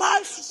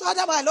 My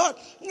Father, my Lord,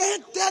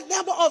 in the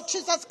name of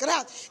Jesus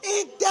Christ,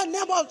 in the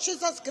name of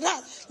Jesus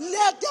Christ,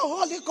 let the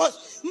Holy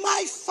Ghost,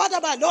 my Father,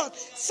 my Lord,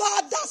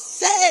 Father,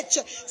 search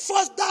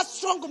for that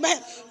strong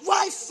man.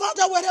 My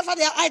Father, wherever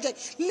they are hiding,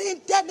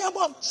 in the name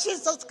of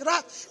Jesus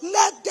Christ,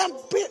 let them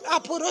be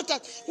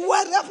uprooted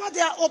wherever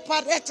they are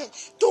operating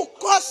to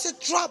cause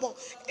trouble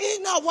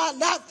in our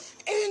life,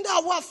 in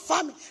our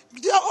family,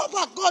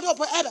 Jehovah God of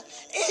heaven,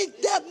 in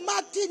the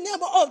mighty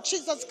name of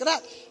Jesus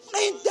Christ,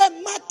 in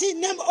the mighty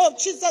name of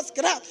Jesus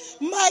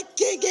Christ, my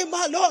King and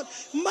my Lord,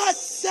 my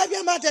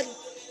Savior, my Daddy,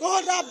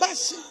 oh,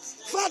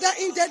 Father,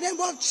 in the name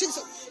of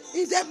Jesus,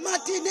 in the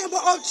mighty name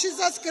of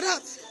Jesus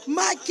Christ,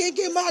 my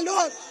King, my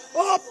Lord.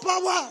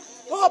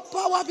 All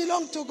power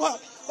belong to God.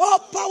 All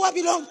power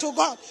belong to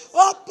God.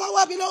 All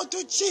power belong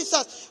to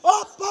Jesus.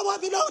 All power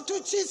belong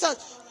to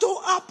Jesus to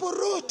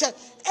uproot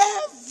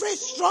every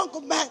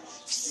strong man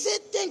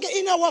sitting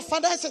in our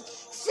finances,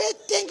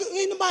 sitting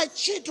in my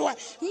children.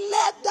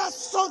 Let that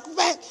strong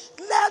man,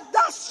 let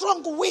that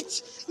strong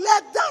witch,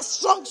 let that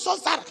strong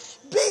sorcerer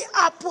be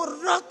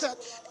uprooted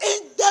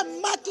in the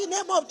mighty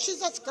name of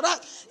Jesus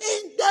Christ.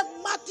 In the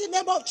mighty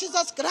name of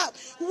Jesus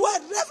Christ.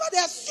 Wherever they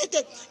are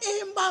sitting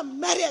in my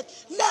marriage,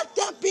 let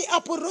them be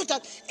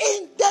uprooted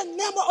in the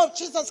name of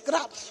Jesus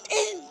Christ.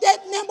 In the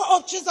name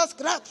of Jesus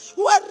Christ.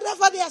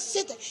 Wherever they are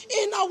sitting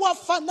in our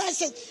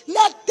finances,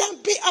 let them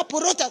be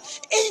uprooted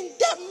in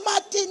the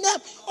mighty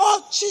name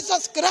of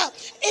Jesus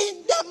Christ.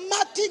 In the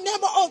mighty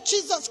name of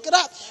Jesus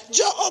Christ.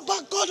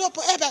 Jehovah God of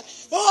heaven.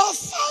 Oh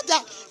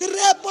Father,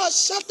 Rebo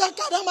Shata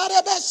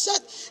Kadamarebe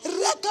Shet,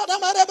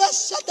 Rekadamarebe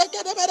Shet,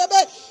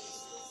 Kedemerebe.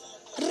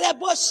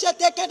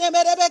 Reboshete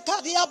kedemerebe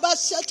kadia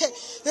basete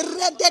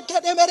rede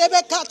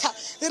kedemerebe kata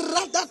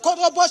rada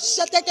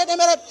koroboshete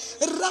kedemerebe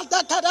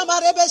rada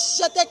kadamarebe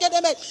shete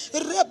kedeme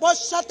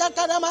reboshata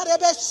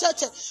kadamarebe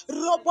shete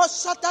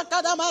roboshata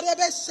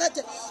kadamarebe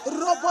shete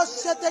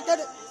roboshete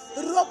kedeme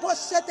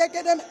roboshete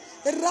kedeme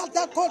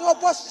rada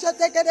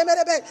koroboshete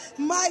kedemerebe.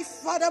 My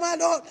Father, my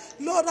Lord,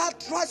 Lord, I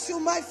trust you,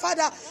 my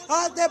Father.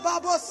 As the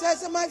Bible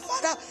says, my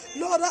Father,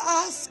 Lord,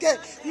 I ask,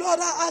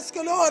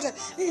 Lord,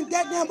 in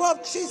the name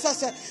of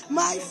Jesus,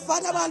 my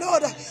Father, my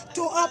Lord,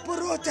 to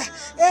uproot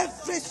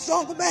every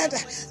strong man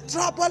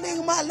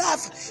troubling my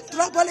life,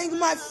 troubling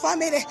my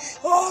family.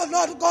 Oh,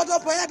 Lord God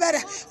of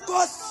heaven,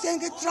 causing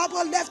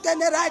trouble left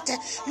and right.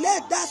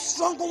 Let that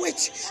strong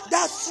witch,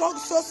 that strong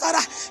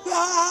sorcerer,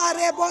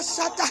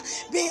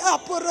 be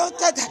uprooted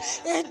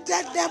in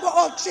the name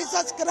of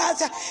Jesus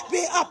Christ.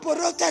 Be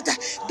uprooted.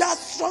 That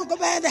strong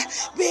man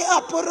be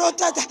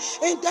uprooted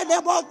in the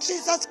name of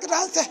Jesus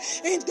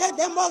Christ. In the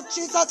name of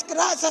Jesus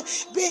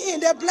Christ. Be in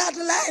the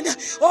bloodline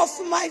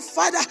of my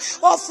father,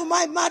 of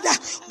my mother.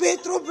 Be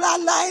through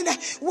bloodline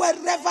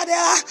wherever they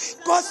are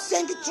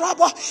causing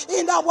trouble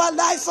in our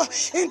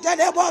life. In the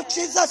name of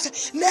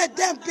Jesus, let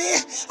them be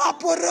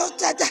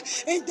uprooted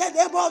in the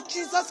name of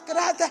Jesus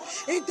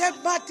Christ. In the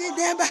mighty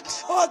name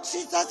of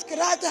Jesus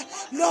Christ.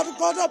 Lord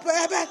God of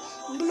heaven,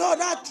 Lord,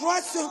 I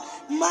trust you,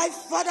 my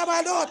Father,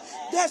 my Lord,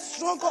 the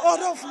strong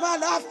order of my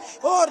life.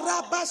 Oh,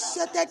 Rabba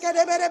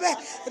Shetekereberebe,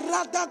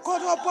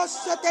 Radakorobo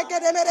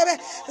Shetekereberebe,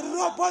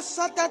 Robo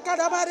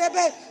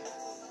Shatakareberebe.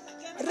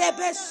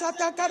 Rebe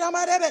Shata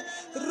Kadamarebe,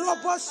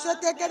 Robo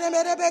Shete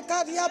Kadamarebe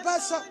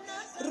Kadiabasa,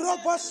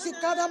 Robo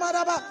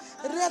Sikadamaraba,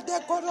 Rede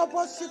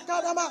Korobo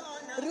Sikadama,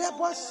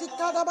 Rebo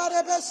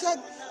Sikadamarebe,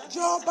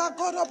 Jehovah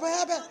God of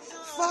heaven,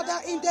 Father,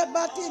 in the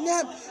mighty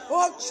name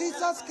of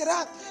Jesus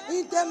Christ,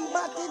 in the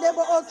mighty name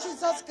of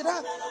Jesus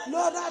Christ,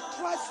 Lord, I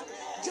trust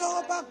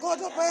Jehovah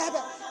God of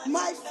heaven,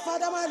 my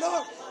Father, my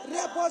Lord.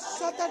 Rebo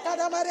Shata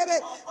Kadamarebe,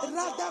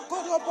 Rada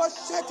Korobo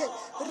Shete,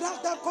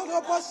 Rada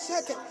Korobo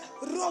Shete,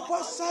 Robo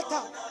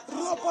Shata,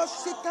 Robo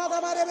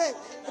Shikadamarebe,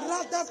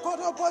 Rada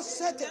Korobo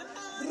Shete,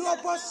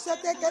 Robo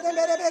Shete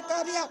Kadamarebe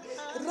Karia,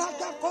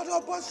 Rada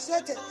Korobo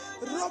Shete,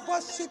 Robo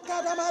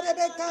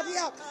Shikadamarebe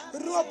Karia,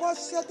 Robo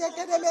Shete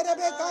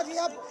Kadamarebe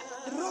Karia,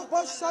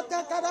 Robo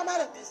Shata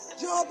Kadamare,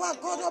 Jehovah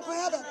God of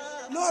heaven,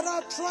 Lord,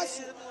 I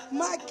trust you,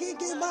 my King,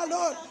 my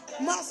Lord,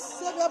 my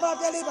Savior, my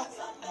deliverer,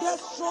 the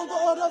strong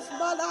order of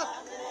my life,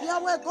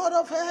 Yahweh God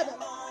of heaven,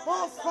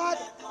 oh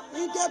Father,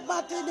 in the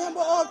mighty name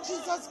of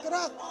Jesus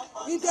Christ,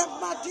 in the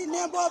mighty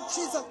name of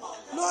Jesus,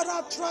 Lord,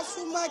 I trust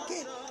you, my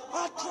King,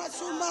 I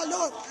trust you, my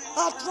Lord,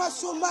 I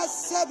trust you, my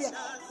Savior,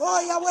 oh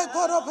Yahweh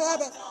God of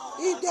heaven,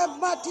 in the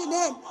mighty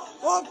name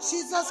of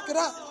Jesus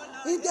Christ,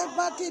 in the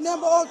mighty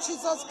name of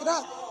Jesus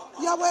Christ,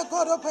 Yahweh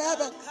God of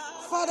heaven,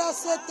 Father, I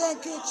say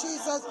thank you,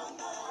 Jesus.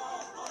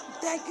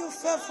 Thank you,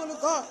 faithful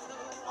God.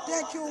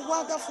 Thank you,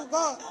 wonderful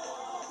God.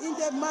 In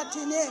the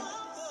mighty name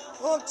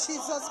of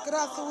Jesus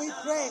Christ, we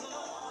pray.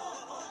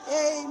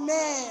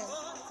 Amen.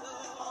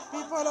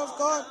 People of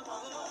God,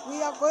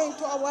 we are going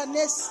to our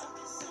next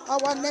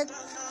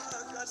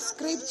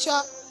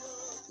scripture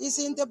is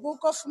in the book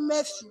of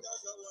Matthew.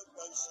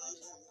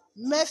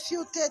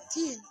 Matthew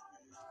 13.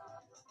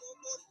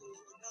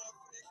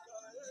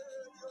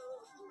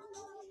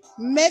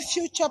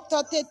 Matthew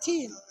chapter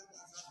 13.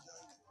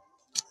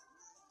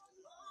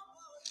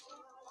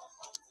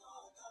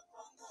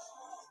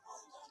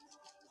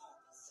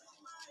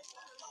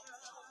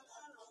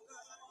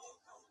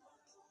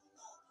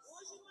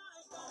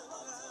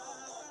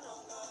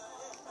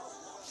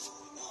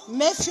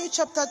 Matthew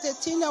chapter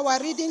 13, our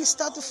reading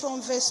starts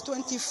from verse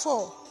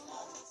 24.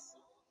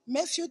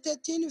 Matthew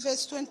 13,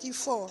 verse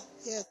 24.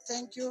 Yeah,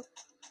 thank you.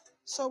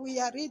 So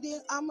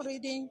I'm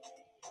reading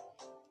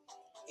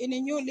in a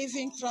New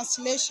Living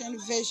Translation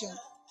version.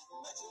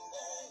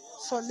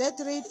 So let's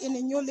read in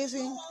a New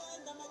Living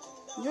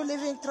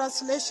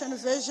Translation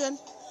version.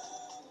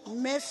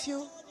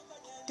 Matthew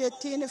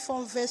 13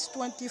 from verse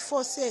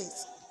 24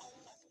 says,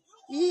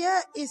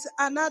 here is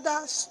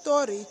another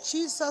story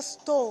Jesus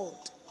told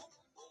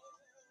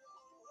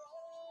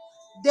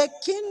The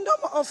kingdom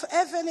of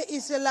heaven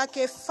is like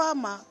a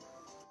farmer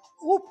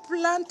who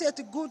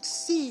planted good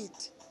seed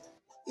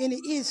in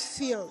his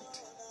field.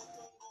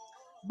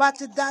 But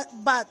that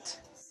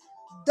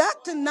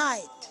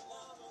night,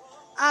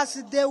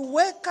 as the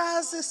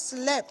workers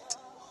slept,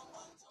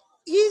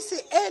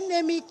 his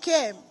enemy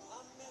came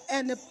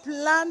and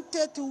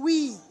planted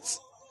weeds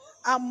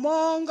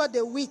among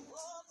the wheat.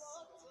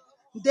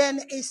 Then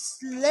he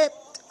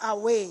slept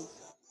away.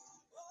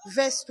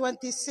 Verse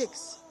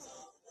 26.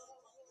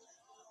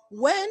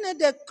 When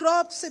the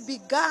crops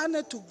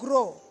began to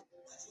grow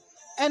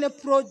and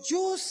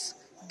produce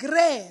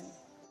grain,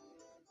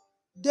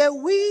 the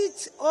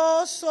weeds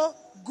also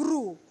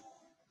grew.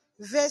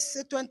 Verse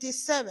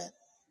 27.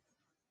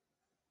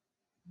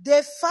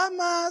 The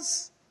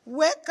farmer's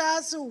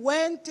workers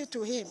went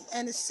to him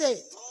and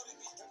said,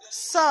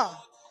 Sir,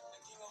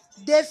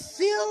 the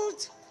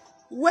field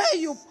where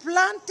you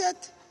planted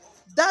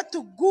that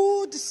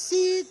good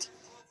seed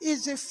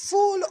is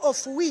full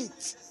of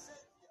weeds.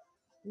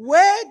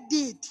 Where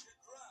did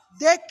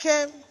they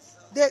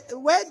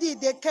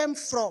come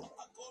from?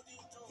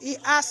 He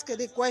asked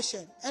the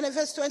question. And in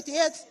verse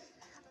 28,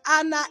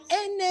 an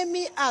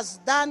enemy has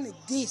done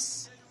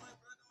this.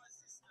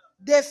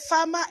 The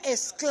farmer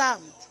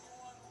exclaimed,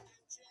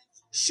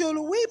 should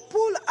we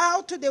pull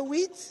out the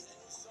weeds?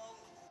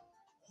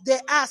 They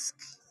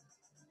asked.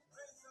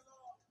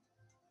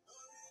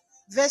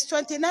 Verse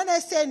 29, I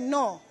said,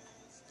 no.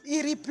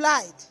 He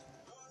replied,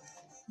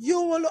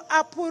 you will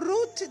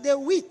uproot the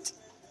wheat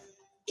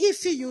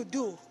if you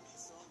do.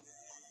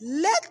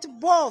 Let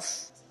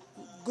both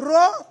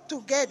grow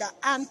together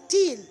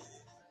until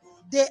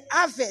the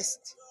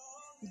harvest.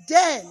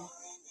 Then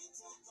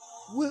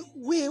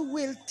we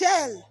will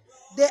tell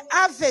the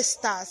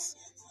harvesters,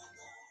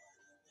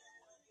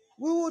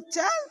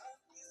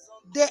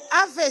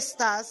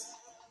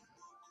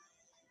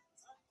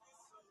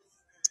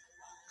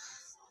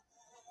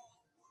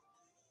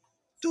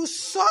 to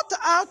sort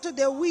out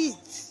the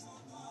weeds,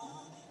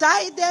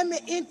 tie them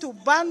into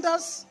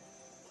bundles,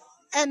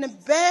 and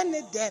burn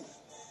them,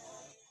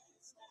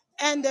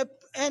 and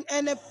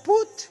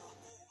put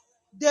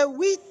the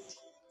wheat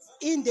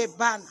in the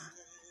barn.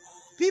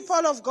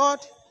 People of God,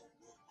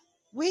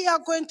 we are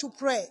going to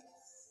pray.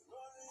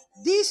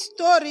 This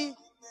story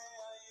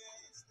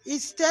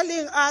is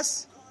telling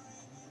us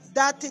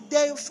that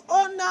the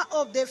owner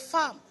of the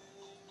farm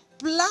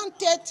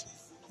planted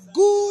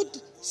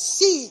good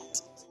seed.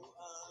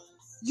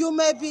 You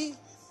may be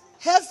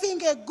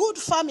having a good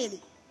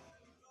family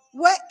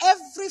where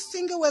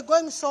everything were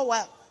going so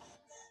well.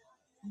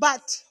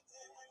 But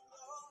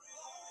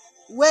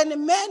when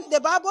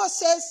the Bible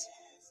says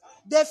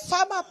the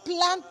farmer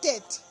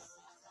planted,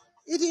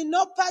 he did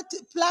not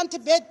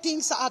plant bad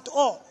things at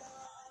all,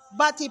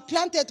 but he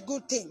planted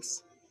good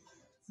things.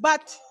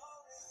 But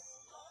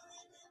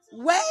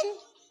when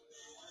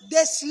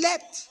they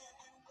slept,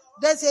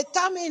 there's a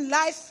time in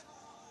life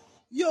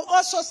you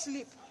also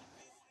sleep.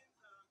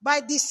 By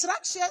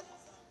distraction,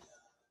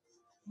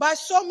 by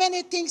so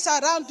many things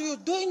around you,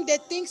 doing the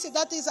things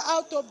that is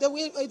out of the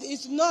will, it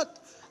is not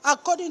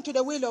according to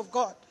the will of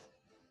God.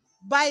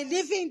 By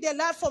living the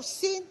life of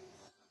sin,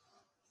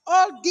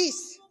 all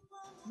this.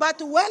 But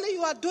while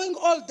you are doing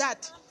all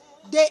that,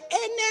 the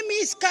enemy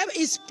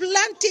is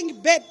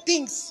planting bad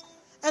things,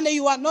 and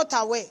you are not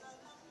aware.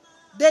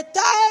 The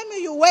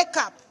time you wake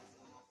up,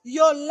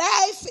 your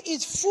life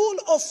is full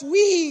of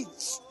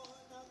weeds,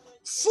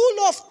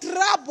 full of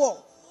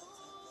trouble,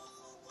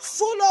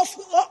 full of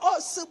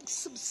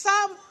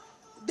some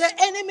the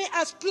enemy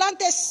has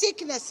planted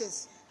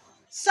sicknesses.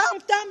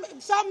 Sometimes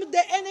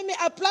the enemy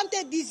has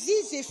planted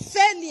diseases,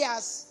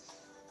 failures.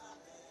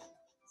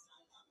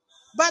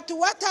 But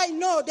what I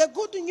know, the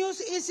good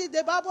news is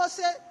the Bible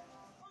said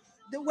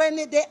when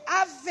the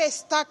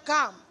harvester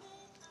comes,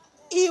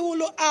 he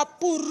will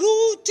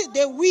uproot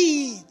the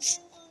weeds.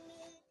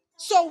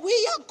 So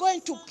we are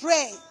going to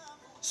pray.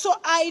 So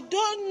I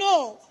don't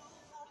know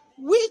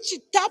which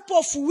type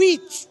of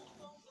weeds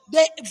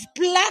they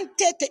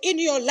planted in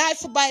your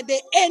life by the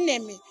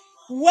enemy.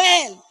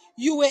 Well,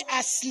 you were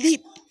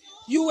asleep.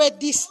 You were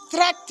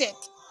distracted.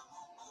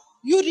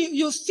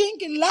 You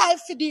think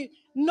life did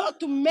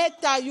not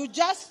matter. You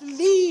just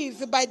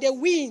live by the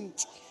wind,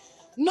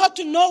 not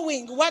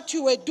knowing what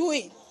you were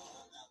doing.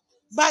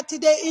 But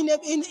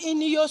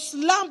in your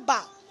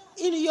slumber,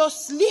 in your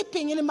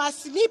sleeping, in my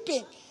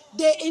sleeping,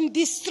 in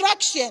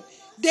distraction,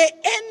 the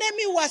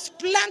enemy was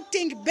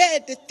planting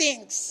bad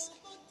things.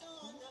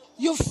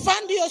 You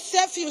find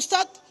yourself, you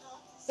start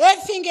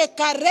having a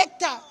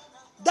character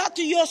that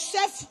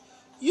yourself,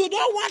 you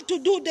don't want to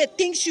do the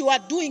things you are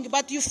doing,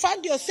 but you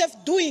find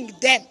yourself doing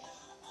them.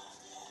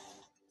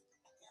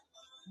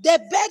 The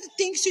bad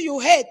things you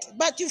hate,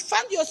 but you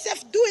find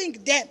yourself doing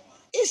them.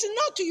 It's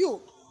not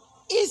you.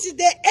 It's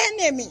the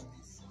enemy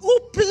who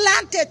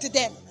planted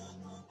them.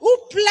 Who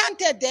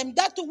planted them,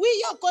 that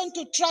we are going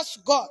to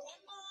trust God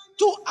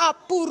to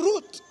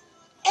uproot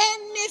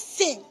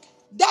anything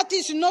that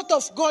is not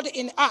of God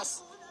in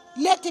us.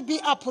 Let it be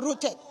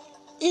uprooted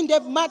in the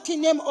mighty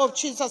name of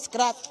Jesus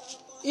Christ.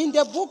 In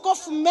the book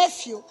of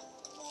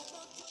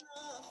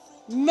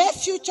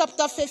Matthew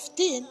chapter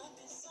 15,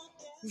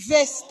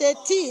 verse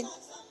 13,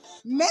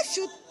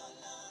 Matthew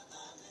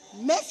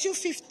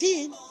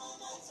 15,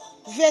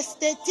 verse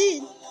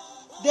 13,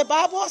 the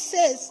Bible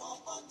says,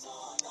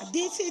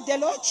 this is the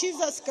Lord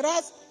Jesus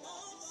Christ.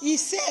 He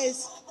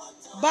says,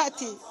 but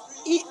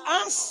he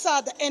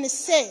answered and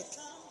said,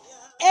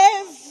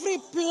 every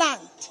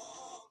plant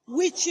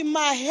which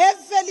my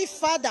heavenly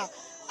Father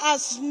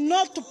has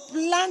not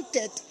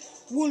planted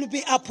will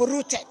be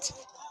uprooted.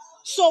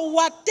 So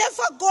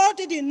whatever God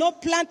did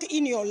not plant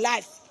in your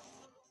life,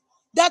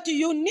 that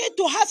you need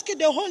to ask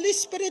the Holy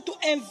Spirit to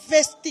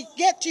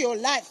investigate your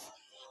life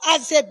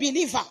as a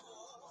believer.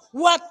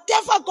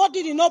 Whatever God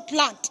did not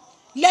plant,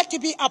 let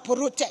it be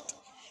uprooted.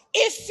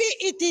 If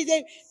it is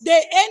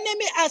the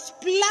enemy has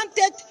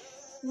planted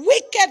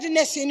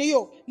wickedness in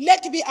you,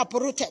 let it be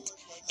uprooted.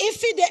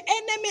 If the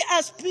enemy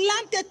has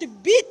planted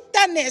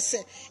bitterness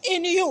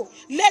in you,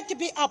 let it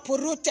be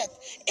uprooted.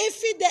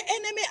 If the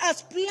enemy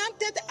has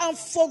planted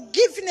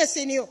unforgiveness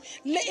in you,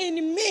 in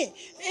me,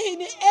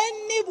 in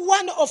any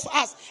one of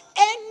us,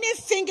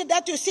 anything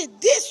that you see,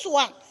 this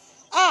one,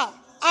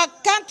 I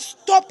can't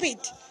stop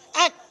it.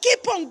 I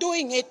keep on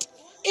doing it.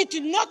 It's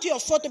not your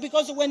fault,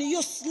 because when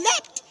you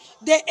slept,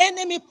 the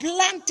enemy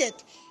planted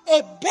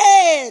a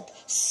bad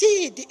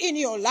seed in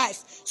your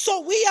life.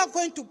 So we are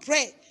going to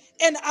pray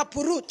and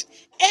uproot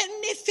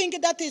anything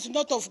that is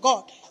not of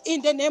God.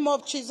 In the name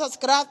of Jesus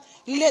Christ,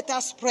 let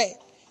us pray.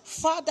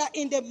 Father,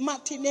 in the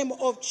mighty name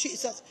of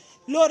Jesus,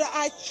 Lord,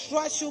 I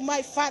trust you,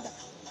 my Father,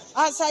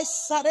 as I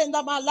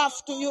surrender my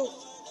life to you.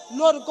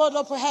 Lord God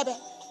of heaven,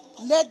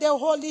 let the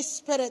Holy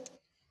Spirit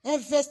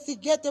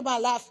investigate my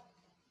life.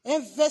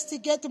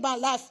 Investigate my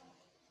life.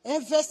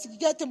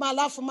 Investigate my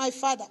life, my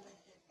Father.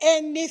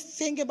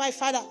 Anything, my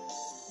Father,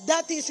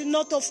 that is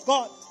not of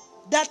God,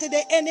 that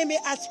the enemy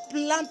has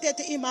planted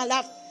in my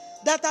life,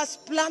 that has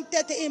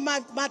planted in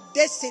my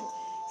destiny,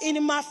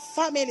 in my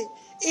family,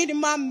 in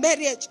my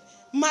marriage,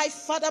 my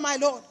Father, my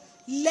Lord,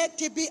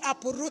 let it be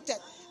uprooted.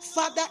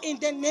 Father, in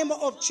the name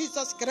of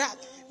Jesus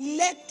Christ,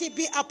 let it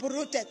be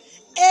uprooted.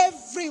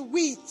 Every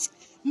wheat,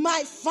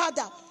 my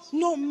Father,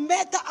 no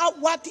matter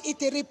what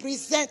it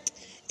represents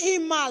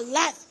in my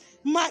life,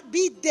 might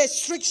be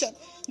destruction,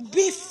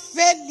 be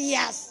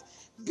failures,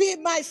 be,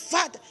 my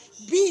Father,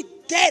 be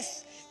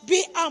death,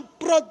 be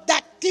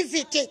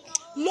unproductivity.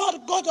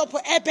 Lord God of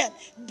heaven,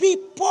 be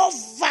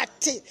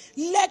poverty.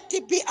 Let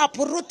it be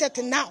uprooted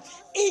now.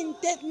 In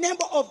the name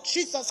of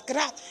Jesus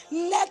Christ,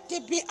 let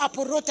it be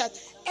uprooted.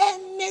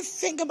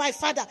 Anything, my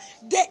Father,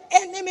 the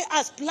enemy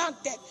has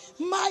planted,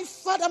 my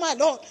Father, my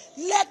Lord,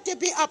 let it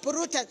be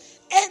uprooted.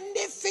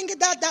 Anything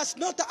that does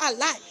not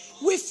align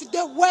with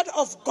the word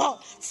of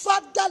God,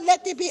 Father,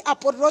 let it be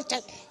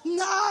uprooted.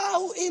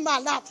 Now in my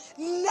life,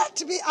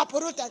 let it be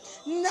uprooted.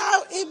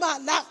 Now in my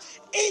life,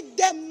 in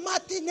the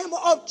mighty name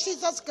of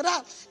Jesus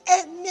Christ,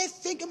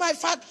 anything, my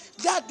Father,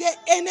 that the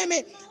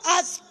enemy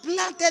has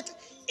planted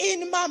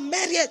in my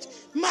marriage,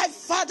 my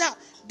Father,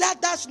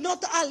 that does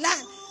not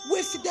align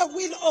with the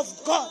will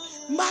of God,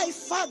 my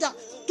Father,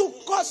 to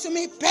cause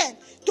me pain,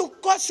 to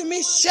cause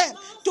me shame,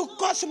 to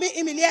cause me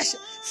humiliation,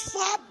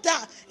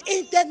 Father,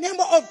 in the name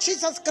of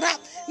Jesus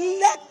Christ,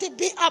 let it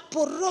be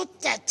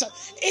uprooted.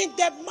 In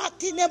the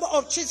mighty name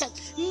of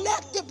Jesus,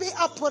 let it be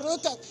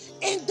uprooted.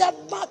 In the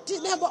mighty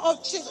name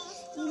of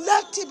Jesus,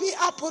 let it be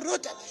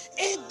uprooted.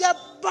 In the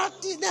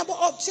mighty name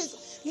of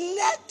Jesus,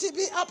 let it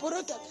be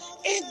uprooted.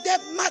 In the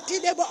mighty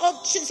name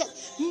of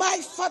Jesus,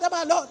 my Father,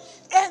 my Lord,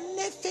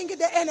 anything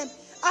the enemy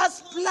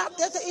has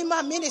planted in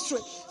my ministry,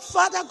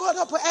 Father God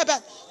of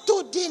heaven,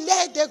 to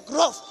delay the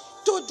growth,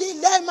 to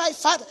delay, my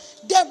Father,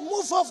 the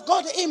move of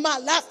God in my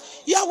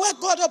life, Yahweh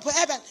God of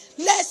heaven,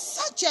 let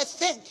such a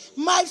thing,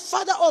 my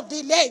Father of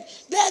delay,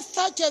 let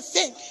such a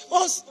thing,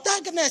 or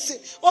stagnancy,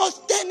 or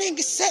standing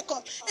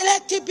second,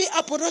 let it be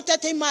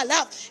uprooted in my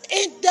life.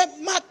 In the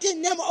mighty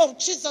name of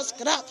Jesus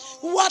Christ,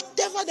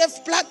 whatever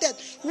they've planted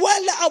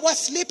while I was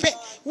sleeping,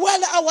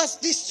 while I was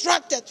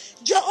distracted,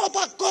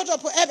 Jehovah God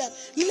of heaven,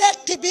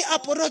 let it be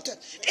uprooted.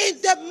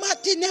 In the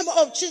mighty name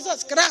of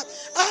Jesus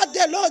Christ,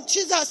 the Lord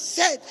Jesus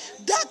said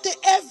that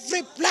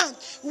every plant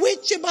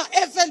which my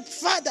heavenly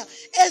Father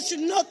is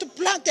not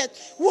planted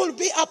will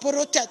be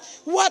uprooted.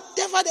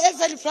 Whatever the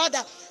heavenly Father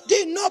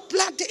did not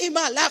plant in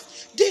my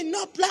life, did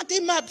not plant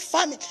in my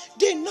family,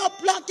 did not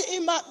plant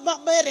in my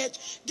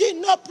marriage, did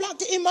not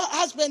plant in my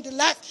husband's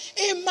life,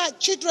 in my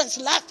children's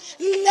life,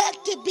 let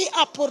it be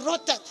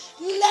uprooted.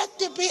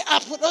 Let it be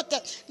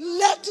uprooted.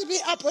 Let it be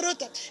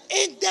uprooted.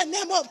 In the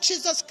name of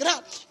Jesus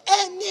Christ,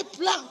 any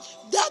plant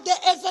that the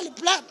heavenly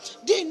plant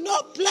did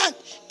not plant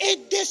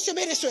in this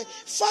ministry,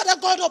 Father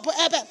God of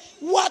heaven,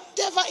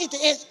 whatever it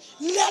is,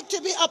 let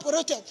it be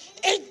uprooted.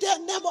 In the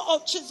name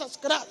of Jesus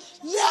Christ,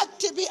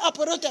 let it be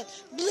uprooted.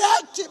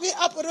 Let it be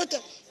uprooted.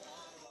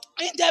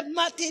 In the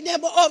mighty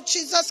name of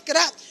Jesus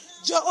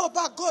Christ,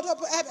 Jehovah God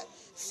of heaven,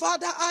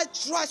 Father, I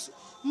trust you.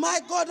 My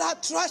God, I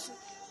trust you.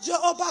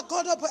 Jehovah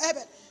God of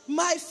heaven,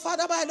 my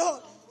Father, my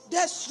Lord,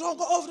 the strong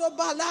of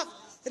my life,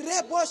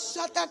 Rebo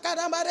Shata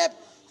Karamareb,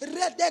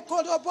 Rede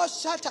korobo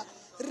shata.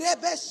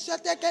 Rebe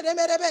shete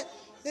keremerebe.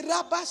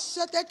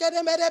 Rabashete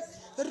keremerebe.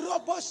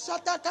 Robo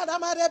shata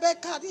karamarebe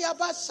karia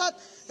basat.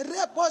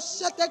 Rebo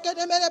shete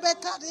keremerebe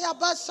karia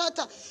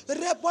basata.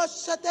 Rebo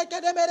shete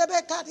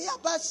keremerebe karia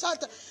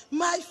basata.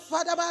 My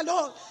Father, my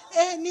Lord,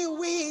 any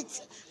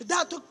weeds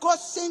that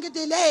causing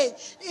delay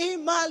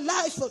in my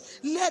life,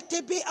 let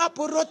it be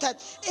uprooted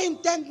in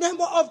the name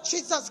of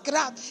Jesus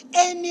Christ.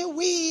 Any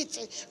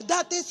weeds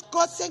that is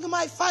causing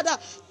my Father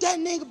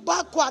turning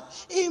backward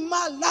in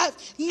my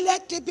life,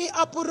 let it be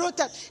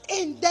uprooted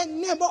in the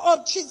name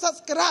of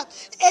Jesus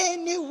Christ.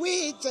 Any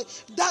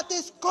weeds that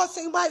is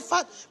causing my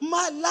Father,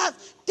 my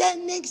life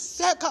turning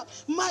second,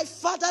 my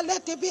Father,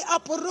 let it be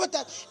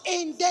uprooted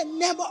in the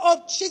name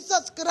of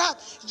Jesus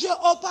Christ.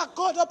 Jehovah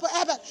God of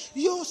heaven,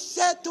 you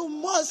said to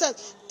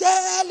Moses,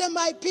 tell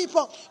my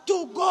people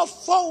to go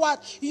forward.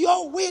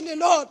 Your will,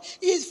 Lord,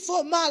 is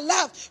for my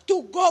life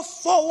to go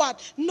forward,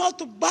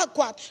 not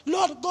backward.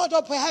 Lord God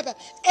of heaven,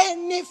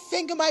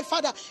 anything, my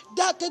Father,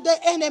 that the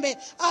enemy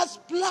has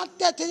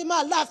planted in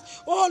my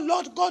life, oh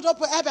Lord God of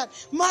heaven,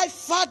 my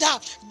Father,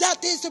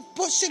 that is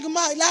pushing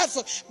my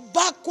life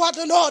backward,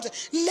 Lord,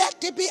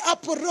 let it be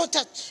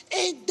uprooted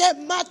in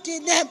the mighty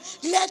name.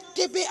 Let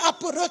it be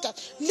uprooted.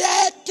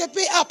 Let it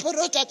be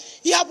uprooted.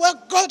 Yahweh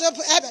God of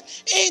heaven,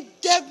 in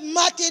the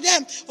mighty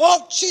name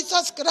of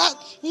Jesus Christ,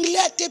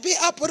 let it be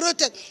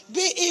uprooted.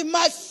 Be in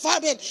my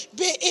family,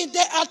 be in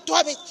the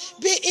atomic,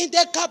 be in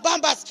the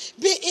Kabambas,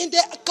 be in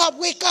the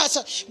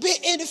Kabwikas, be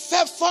in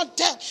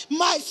Fairfontaine,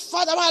 my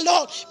Father, my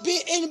Lord, be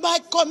in my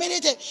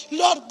community,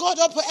 Lord God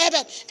of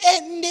heaven,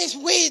 any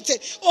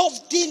weeds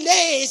of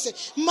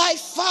delays, my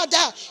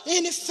Father,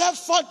 in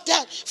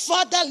Fairfontaine,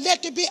 Father,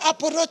 let it be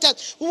uprooted.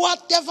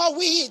 Whatever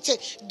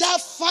weeds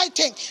that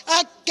fighting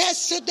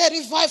against the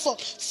revival,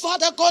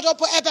 Father God of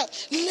heaven,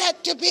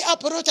 let it be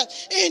uprooted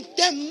in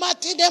the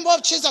mighty name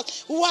of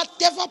Jesus.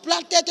 Whatever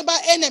planted by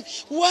enemy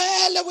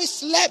while we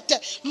slept,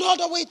 Lord,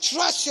 we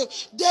trust you.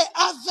 The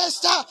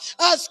harvester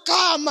has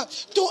come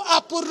to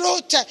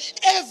uproot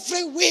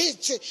every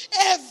weed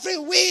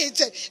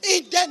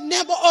in the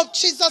name of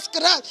Jesus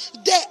Christ.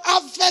 The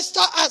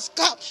harvester has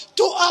come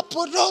to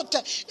uproot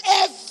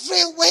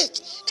every weed.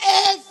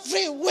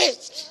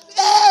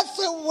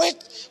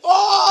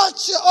 Oh,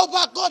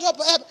 Jehovah God of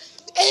heaven,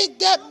 in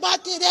the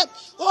mighty name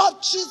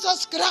of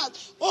Jesus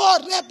Christ. Oh,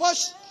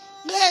 Rebosh,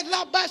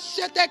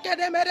 Rabashete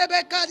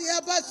Kedemerebe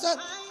Kariabasan.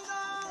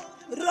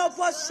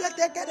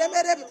 Roboshete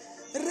kedemerebe,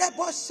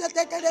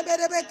 reboshete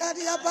kedemerebe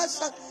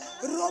kariabasa,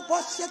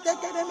 roboshete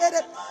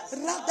kedemerebe,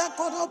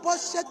 radako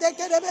roboshete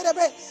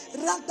kedemerebe,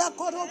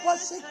 radako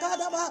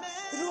roboshikaraba,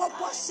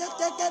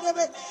 roboshete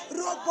kedebe,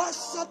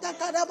 roboshete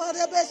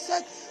kadamarebe,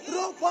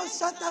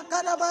 roboshete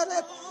kadamare,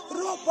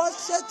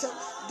 roboshete.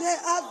 The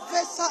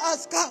adversary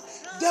has come.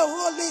 The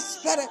Holy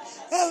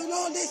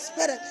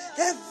Spirit,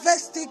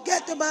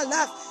 investigate my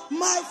life.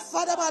 My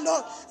Father, my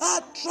Lord,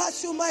 I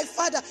trust you, my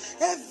Father.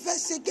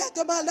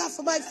 Investigate my life,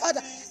 my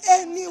Father.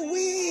 Any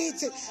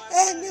weeds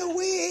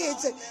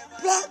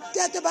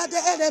planted by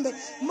the enemy,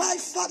 my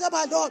Father,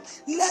 my Lord,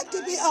 let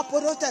it be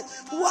uprooted.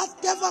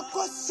 Whatever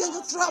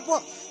causing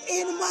trouble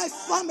in my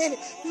family,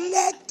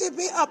 let it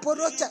be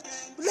uprooted.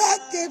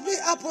 Let it be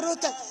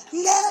uprooted.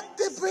 Let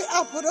it be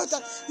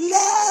uprooted.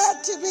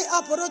 Let it be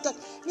uprooted.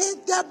 In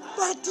the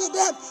mighty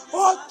name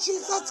of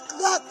Jesus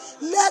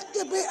Christ, let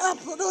it be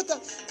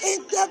uprooted.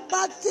 In the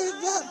mighty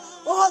name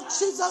of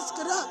Jesus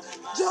Christ,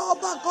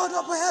 Jehovah God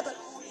of heaven,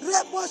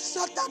 Rebo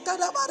Shata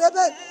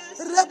Karamarebe,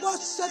 Rebo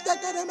Shata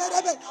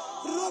Karamarebe,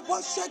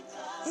 Robo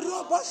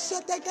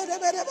Shata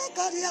Karamarebe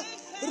Karia,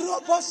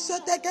 Robo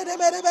Shata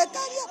Karamarebe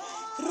Karia,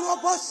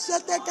 Robo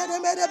Shata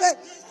Karamarebe,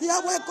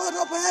 Yahweh God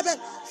of heaven,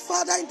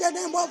 Father, in the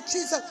name of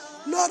Jesus,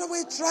 Lord,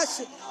 we trust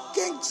you.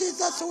 King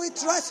Jesus, we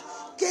trust.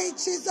 King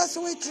Jesus,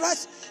 we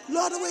trust.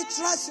 Lord, we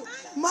trust you.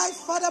 My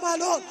Father, my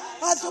Lord,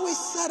 as we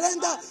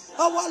surrender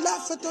our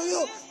life to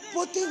you,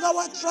 putting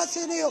our trust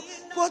in you,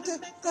 putting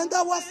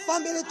our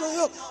family to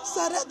you,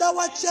 surrender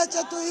our church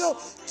to you,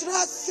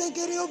 trusting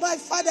in you, my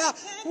Father,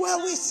 where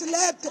we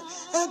slept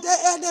and the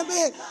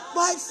enemy,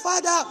 my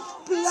Father,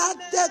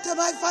 planted,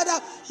 my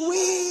Father,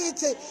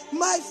 weeds,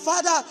 my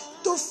Father,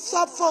 to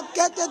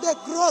suffocate the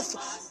growth,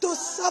 to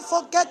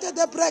suffocate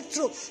the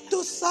breakthrough,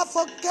 to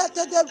suffocate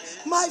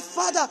my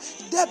Father,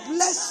 the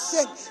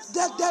blessing,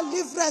 the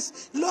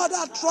deliverance. Lord,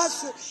 I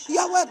trust you.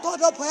 Yahweh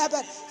God of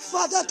heaven,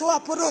 Father, to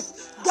uproot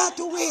that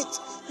wheat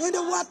in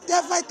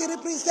whatever it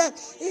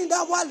represents in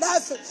our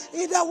life,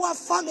 in our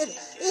family,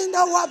 in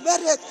our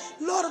marriage.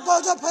 Lord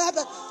God of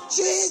heaven,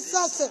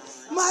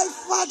 Jesus, my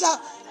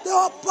Father,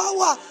 the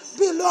power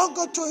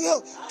belongs to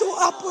you to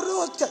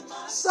uproot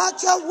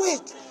such a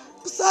wheat.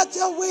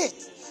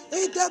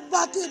 In the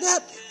mighty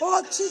name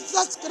of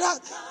Jesus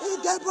Christ,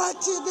 in the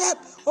mighty name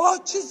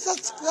of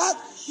Jesus Christ,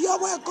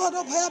 Yahweh God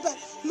of heaven,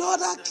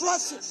 Lord, I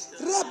trust you.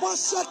 Rebo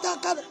Shata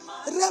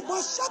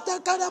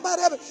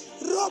Kanamarebe,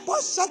 Robo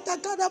Shata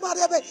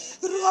Kanamarebe,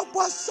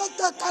 Robo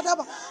Shata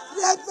Kanama,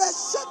 Rebe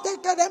Shata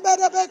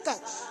Kanamarebe,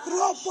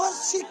 Robo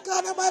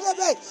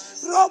Shikanamarebe,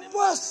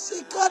 Robo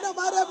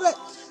Shikanamarebe,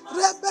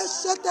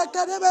 Rebeshete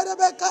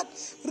kereberebekat.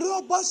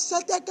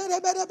 Roboshete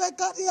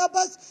kereberebekat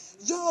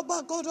yabas.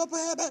 Jehovah God of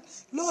heaven.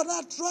 Lord,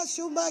 I trust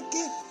you, my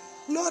King.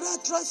 Lord, I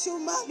trust you,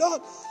 my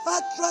Lord.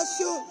 I trust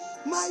you,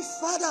 my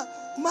Father,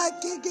 my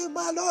King,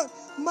 my Lord,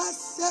 my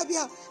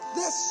Savior,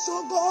 the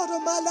strong God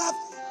of my life,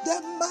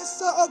 the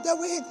Master of the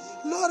wind.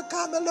 Lord,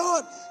 come,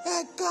 Lord,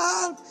 and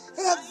calm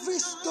every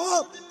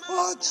storm.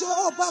 Oh,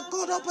 Jehovah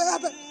God of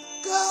heaven,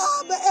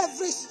 calm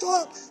every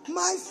storm.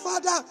 My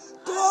Father,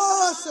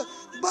 caused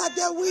by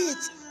the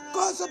weeds,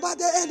 caused by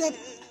the enemy,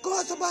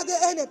 caused by the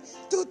enemy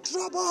to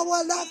trouble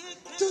our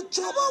life, to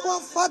trouble our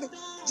family.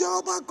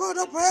 Jehovah God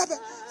of heaven,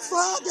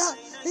 Father,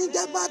 in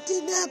the mighty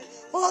name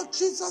of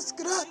Jesus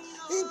Christ,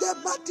 in the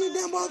mighty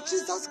name of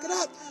Jesus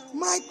Christ,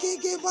 my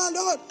King and my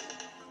Lord,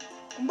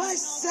 my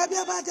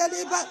Savior, my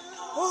deliverer.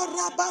 Oh,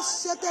 Rabba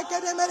Shete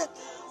Kedemere,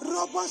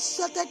 Robo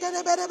Shete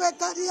Kedemere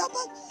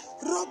Bekariaba,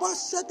 Robo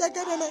Shete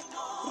Kedemere,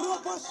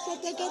 Robo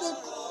Shete Kedemere,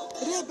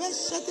 Rebe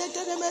Shete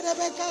Kedemere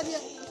Bekaria,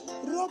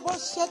 Robo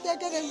Shete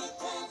Kedemere,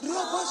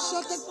 Robo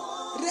Shete,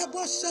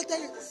 Rebo Shete,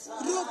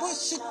 Robo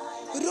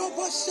Shete,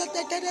 Robo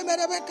Shete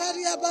Kedemere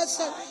Bekaria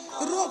Basa,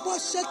 Robo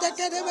Shete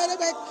Kedemere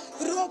Bek,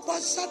 Robo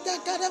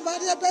Shete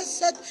Kedemere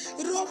Beset,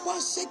 Robo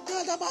Shete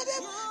Kedemere,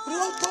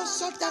 Robo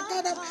Shete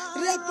Kedemere,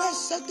 Rebe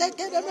Shete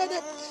Kedemere,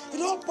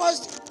 Robo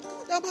Shete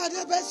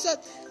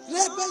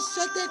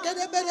Rebesete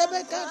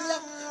kereberebekaria,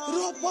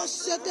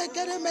 robosete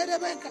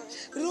kereberebeka,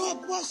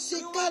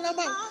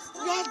 robosikanama,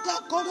 rada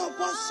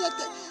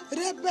korobosete,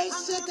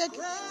 rebesete,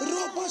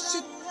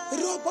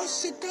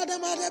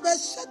 robosikanama,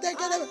 rebesete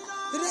kerebe,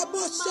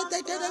 rebosete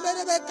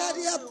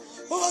kereberebekaria.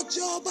 Oh,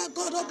 Jehovah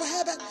God of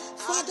heaven,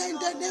 Father, in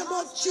the name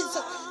of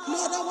Jesus,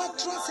 Lord, our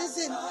trust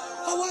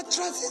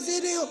is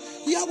in you,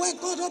 Yahweh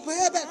God of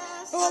heaven.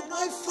 Oh,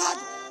 my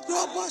Father,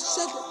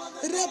 robosete,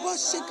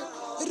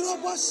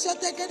 Robo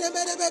shete kere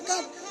mere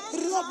bekan,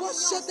 robo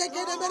shete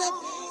kere mere,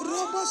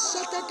 robo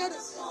shete kere,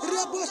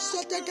 robo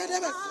shete kere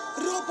mere,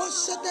 robo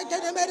shete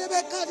kere mere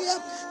bekaria,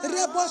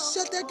 robo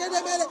shete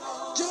kere mere.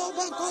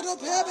 Jehovah God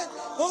of heaven,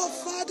 oh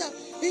Father,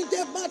 in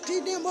the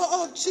mighty name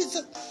of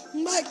Jesus,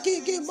 my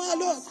King and my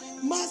Lord,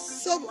 my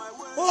Savior,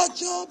 oh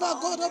Jehovah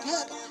God of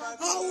heaven,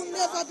 I will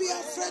never be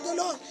afraid,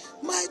 Lord.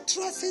 My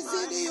trust is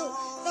in you.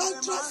 My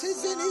trust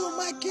is in you,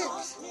 my King.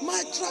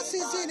 My trust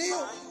is in you,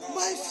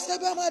 my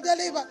Savior, my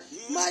deliverer.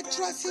 My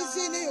trust is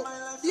in you.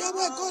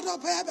 Yahweh God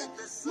of heaven.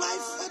 My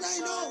Father, I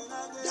know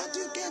that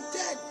you can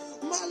take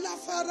my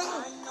life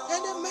around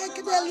and make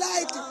the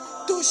light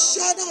to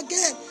shine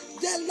again.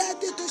 The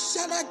light to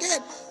shine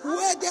again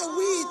where the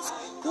weeds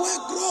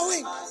were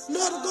growing.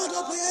 Lord God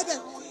of heaven.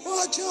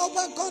 Oh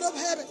Jehovah God of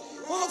heaven.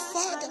 Oh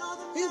Father,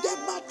 in the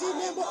mighty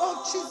name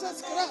of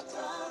Jesus Christ.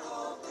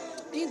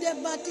 In the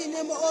mighty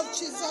name of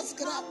Jesus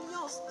Christ,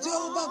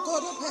 Jehovah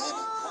God of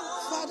heaven,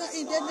 Father,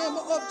 in the name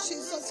of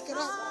Jesus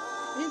Christ,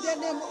 in the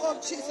name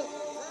of Jesus,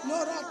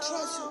 Lord, I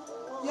trust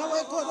you,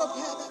 Yahweh God of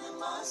heaven,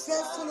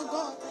 faithful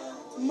God,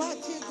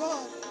 mighty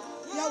God,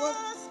 Yahweh.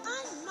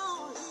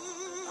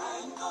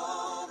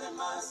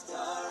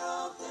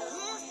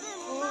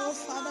 Oh,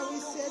 Father, we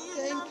say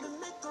thank you.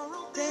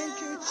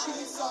 Thank you,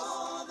 Jesus.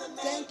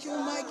 Thank you,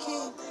 my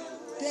King.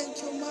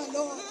 Thank you, my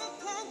Lord.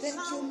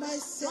 Thank you, my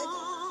Savior.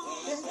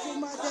 Thank you,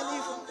 my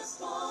deliverer.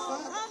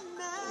 Father,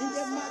 in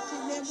the mighty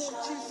name of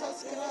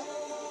Jesus Christ.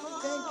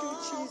 Thank you,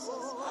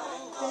 Jesus.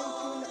 Thank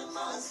you,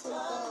 faithful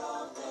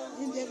God.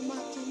 In the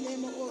mighty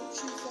name of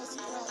Jesus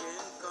Christ.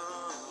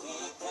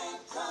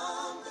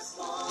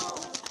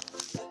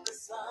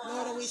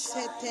 Lord, we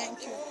say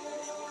thank you.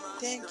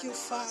 Thank you,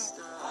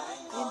 Father.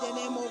 In the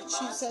name of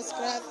Jesus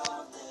Christ,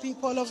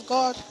 people of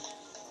God,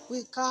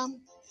 we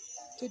come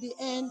to the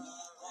end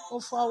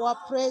of our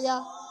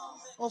prayer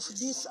of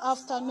this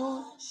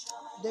afternoon.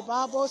 The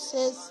Bible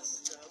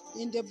says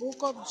in the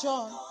book of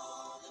John,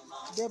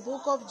 the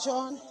book of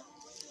John,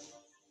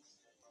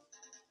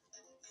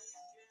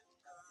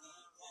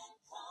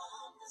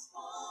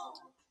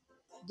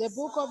 the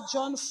book of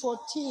John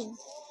 14.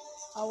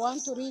 I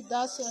want to read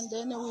that and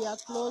then we are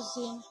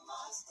closing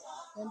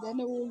and then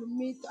we will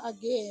meet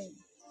again.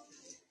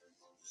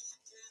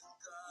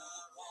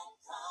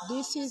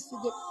 This is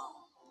the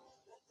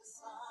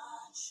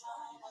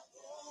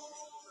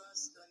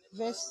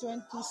verse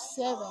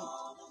 27.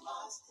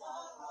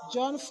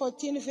 John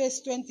 14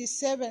 verse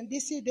 27.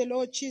 This is the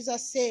Lord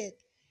Jesus said.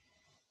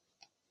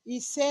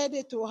 He said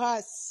to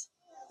us,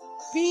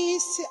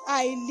 peace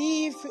I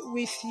leave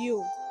with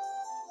you.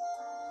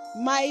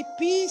 My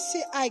peace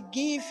I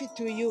give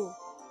to you.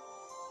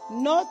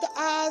 Not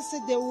as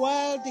the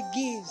world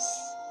gives,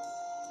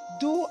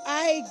 do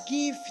I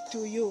give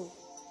to you.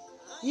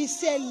 He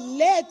said,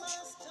 let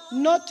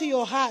not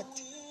your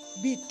heart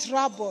be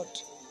troubled,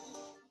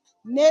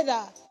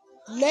 neither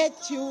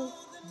let you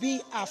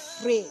be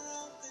afraid.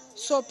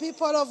 So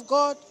people of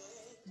God,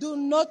 do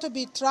not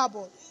be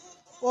troubled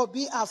or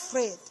be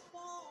afraid.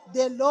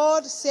 The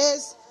Lord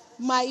says,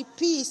 my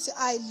peace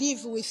I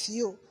leave with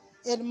you,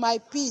 and my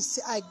peace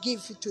I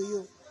give to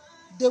you.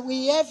 That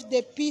we have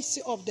the peace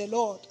of the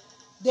Lord,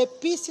 the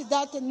peace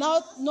that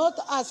not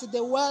as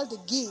the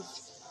world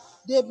gives.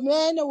 The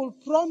man will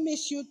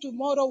promise you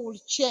tomorrow will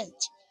change.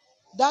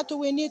 That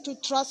we need to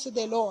trust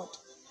the Lord.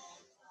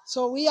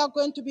 So we are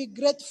going to be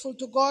grateful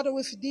to God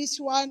with this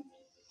one.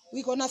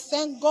 We're going to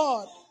thank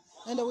God.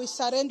 And we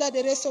surrender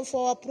the rest of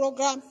our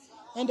program.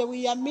 And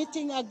we are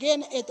meeting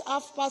again at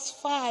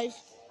 5:30.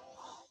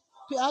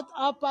 At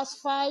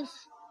 5:30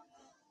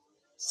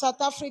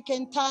 South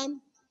African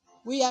time.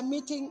 We are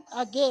meeting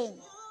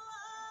again.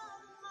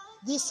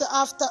 This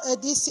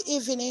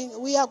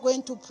evening, we are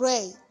going to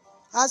pray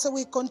as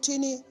we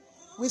continue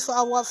with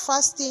our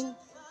fasting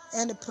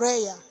and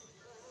prayer.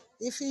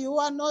 If you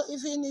are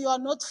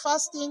not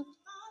fasting,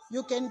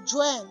 you can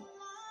join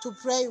to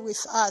pray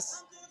with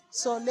us.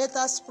 So let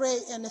us pray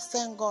and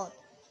thank God.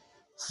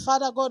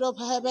 Father God of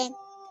heaven,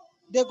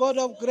 the God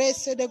of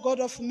grace, the God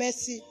of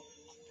mercy,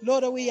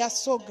 Lord, we are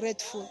so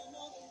grateful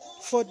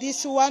for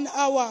this 1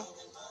 hour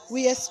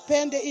we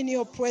spend in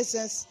your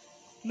presence.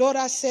 Lord,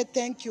 I say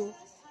thank you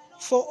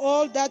for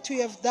all that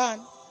you have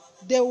done,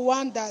 the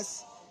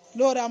wonders.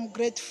 Lord, I'm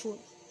grateful.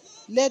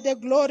 Let the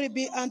glory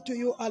be unto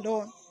you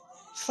alone.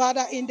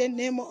 Father, in the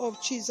name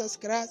of Jesus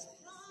Christ,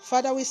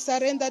 Father, we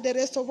surrender the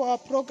rest of our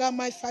program,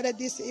 my Father,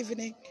 this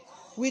evening.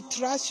 We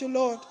trust you,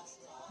 Lord,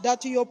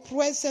 that your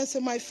presence,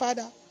 my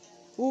Father,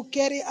 will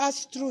carry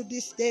us through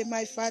this day,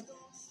 my Father.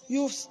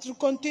 You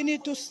continue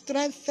to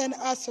strengthen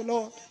us,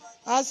 Lord,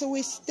 as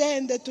we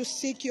stand to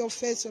seek your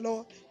face,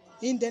 Lord,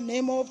 in the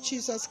name of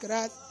Jesus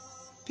Christ.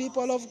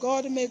 People of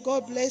God, may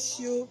God bless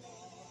you.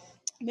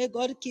 May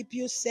God keep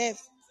you safe.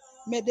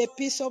 May the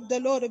peace of the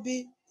Lord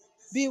be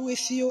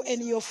with you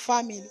and your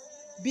family.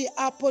 Be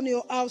upon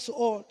your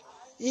household.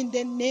 In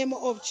the name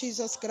of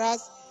Jesus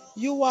Christ,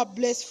 you are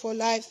blessed for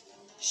life.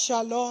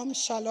 Shalom,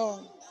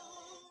 shalom.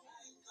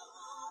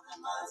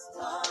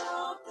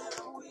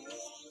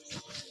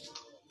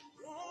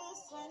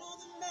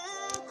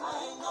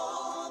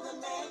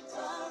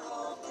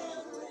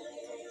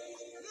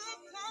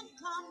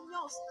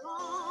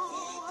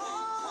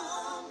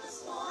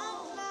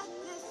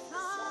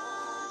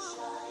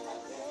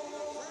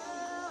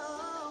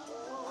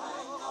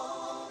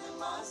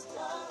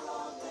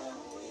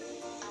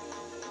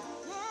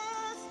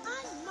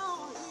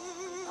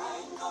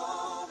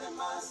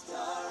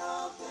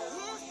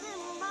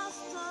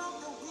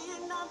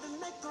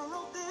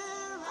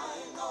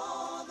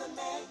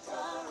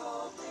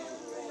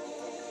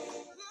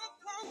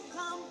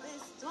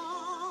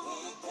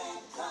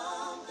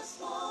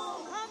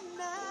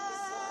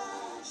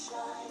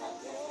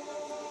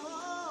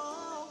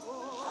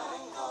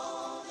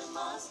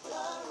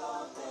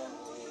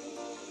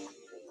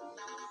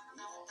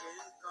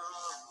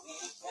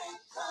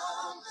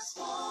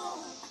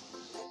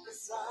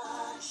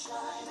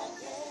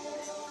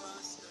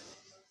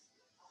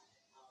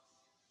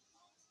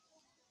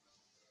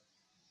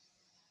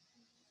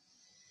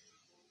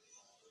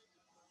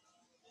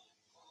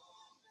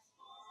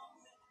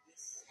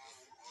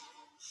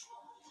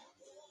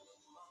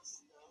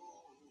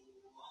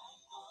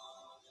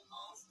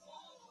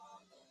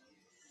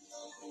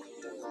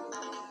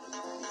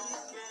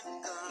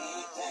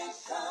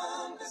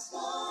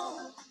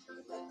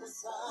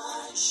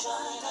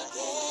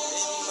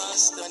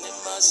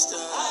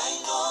 I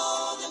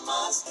know the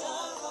master.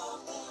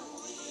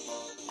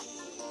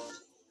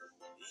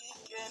 He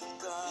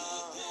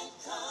can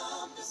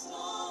come the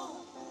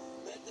storm,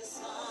 let the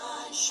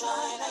sun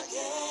shine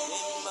again.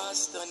 He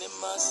must,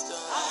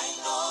 I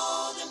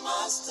know the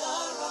master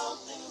of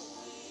the